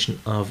attenuation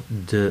of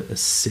the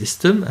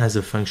system as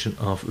a function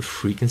of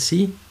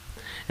frequency,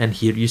 and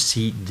here you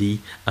see the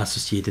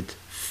associated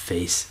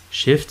phase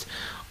shift.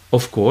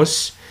 Of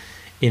course,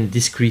 in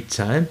discrete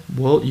time,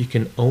 well, you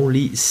can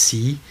only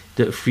see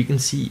the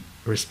frequency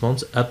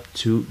response up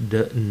to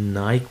the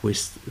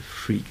Nyquist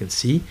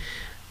frequency,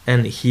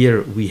 and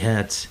here we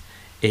had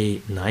a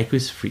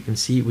Nyquist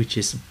frequency which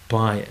is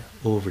pi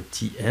over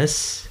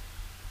TS,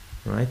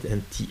 right?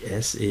 And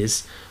TS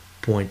is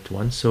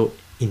 0.1, so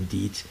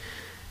indeed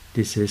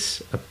this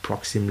is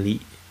approximately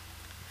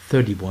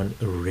 31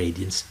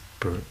 radians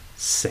per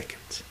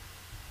second.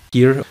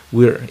 Here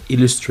we're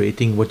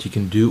illustrating what you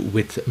can do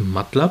with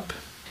Matlab,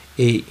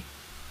 a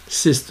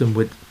system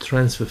with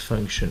transfer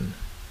function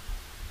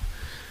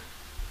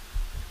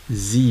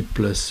z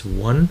plus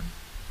 1.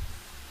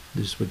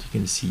 This is what you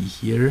can see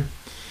here,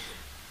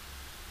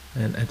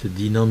 and at the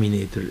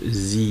denominator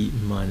z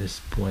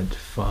minus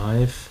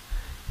 0.5,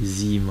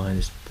 z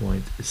minus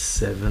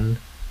 0.7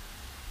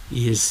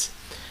 is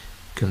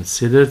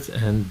considered,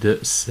 and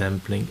the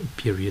sampling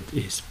period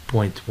is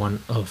 0.1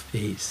 of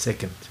a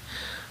second.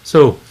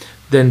 So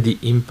then the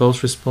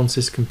impulse response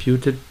is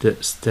computed,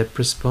 the step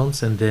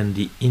response, and then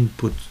the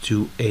input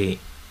to a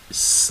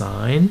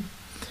sine.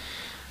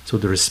 So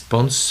the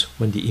response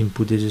when the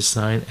input is a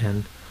sine,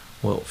 and,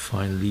 well,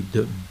 finally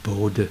the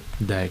Bode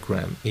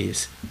diagram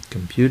is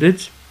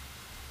computed.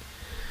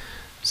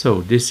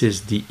 So this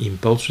is the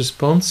impulse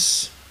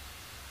response,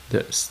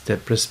 the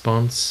step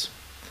response,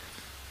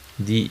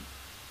 the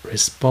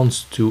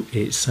response to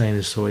a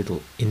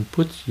sinusoidal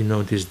input. You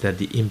notice that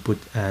the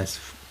input has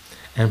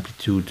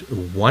amplitude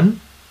 1.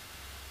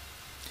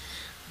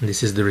 And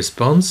this is the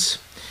response.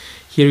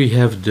 Here we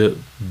have the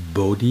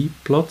Bode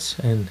plot,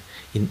 and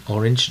in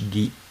orange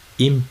the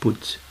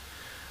input,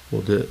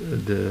 or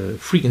the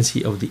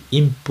frequency of the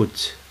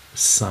input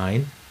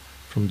sine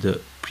from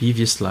the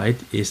previous slide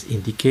is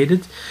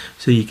indicated.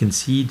 So you can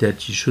see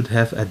that you should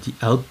have at the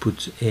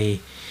output a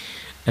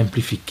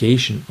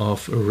amplification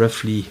of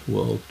roughly,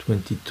 well,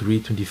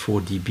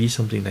 23-24 dB,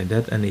 something like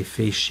that, and a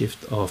phase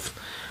shift of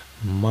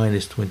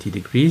minus 20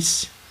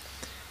 degrees.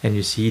 And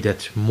you see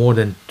that more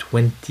than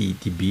 20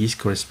 dBs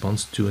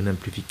corresponds to an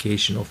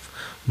amplification of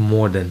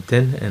more than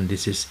 10, and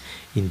this is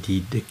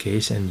indeed the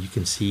case, and you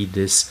can see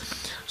this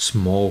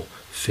small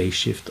phase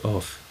shift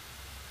of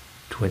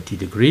 20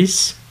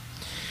 degrees.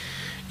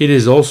 It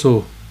is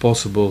also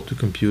possible to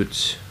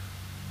compute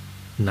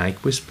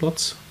Nyquist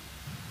plots.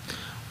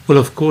 Well,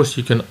 of course,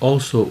 you can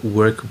also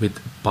work with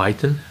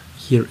Python,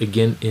 here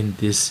again in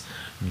this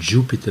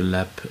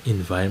JupyterLab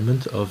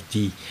environment of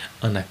the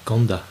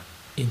Anaconda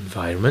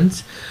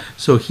environment.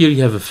 So here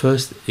you have a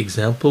first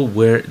example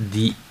where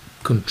the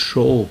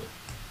control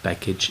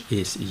package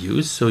is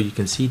used. So you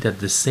can see that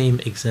the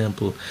same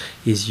example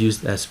is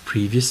used as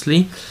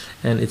previously,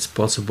 and it's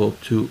possible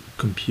to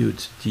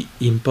compute the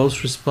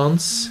impulse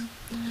response,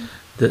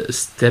 the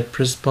step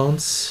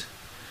response,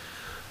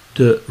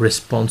 the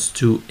response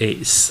to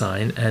a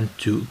sine, and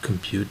to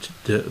compute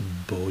the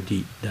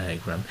Bode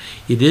diagram.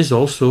 It is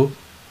also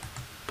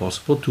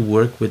possible to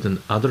work with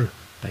another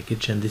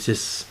package, and this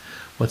is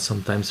what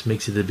sometimes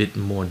makes it a bit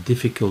more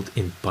difficult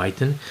in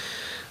Python.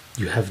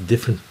 you have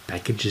different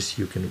packages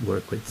you can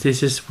work with.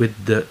 This is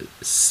with the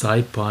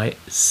SciPy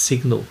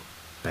signal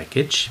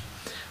package.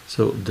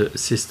 So the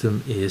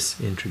system is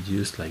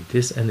introduced like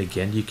this, and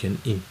again you can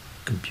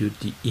compute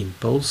the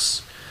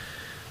impulse,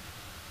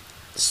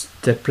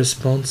 step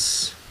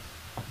response,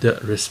 the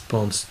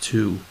response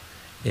to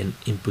an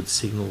input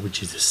signal,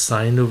 which is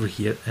assigned over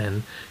here,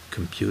 and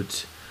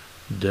compute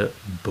the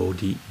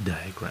Bode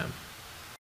diagram.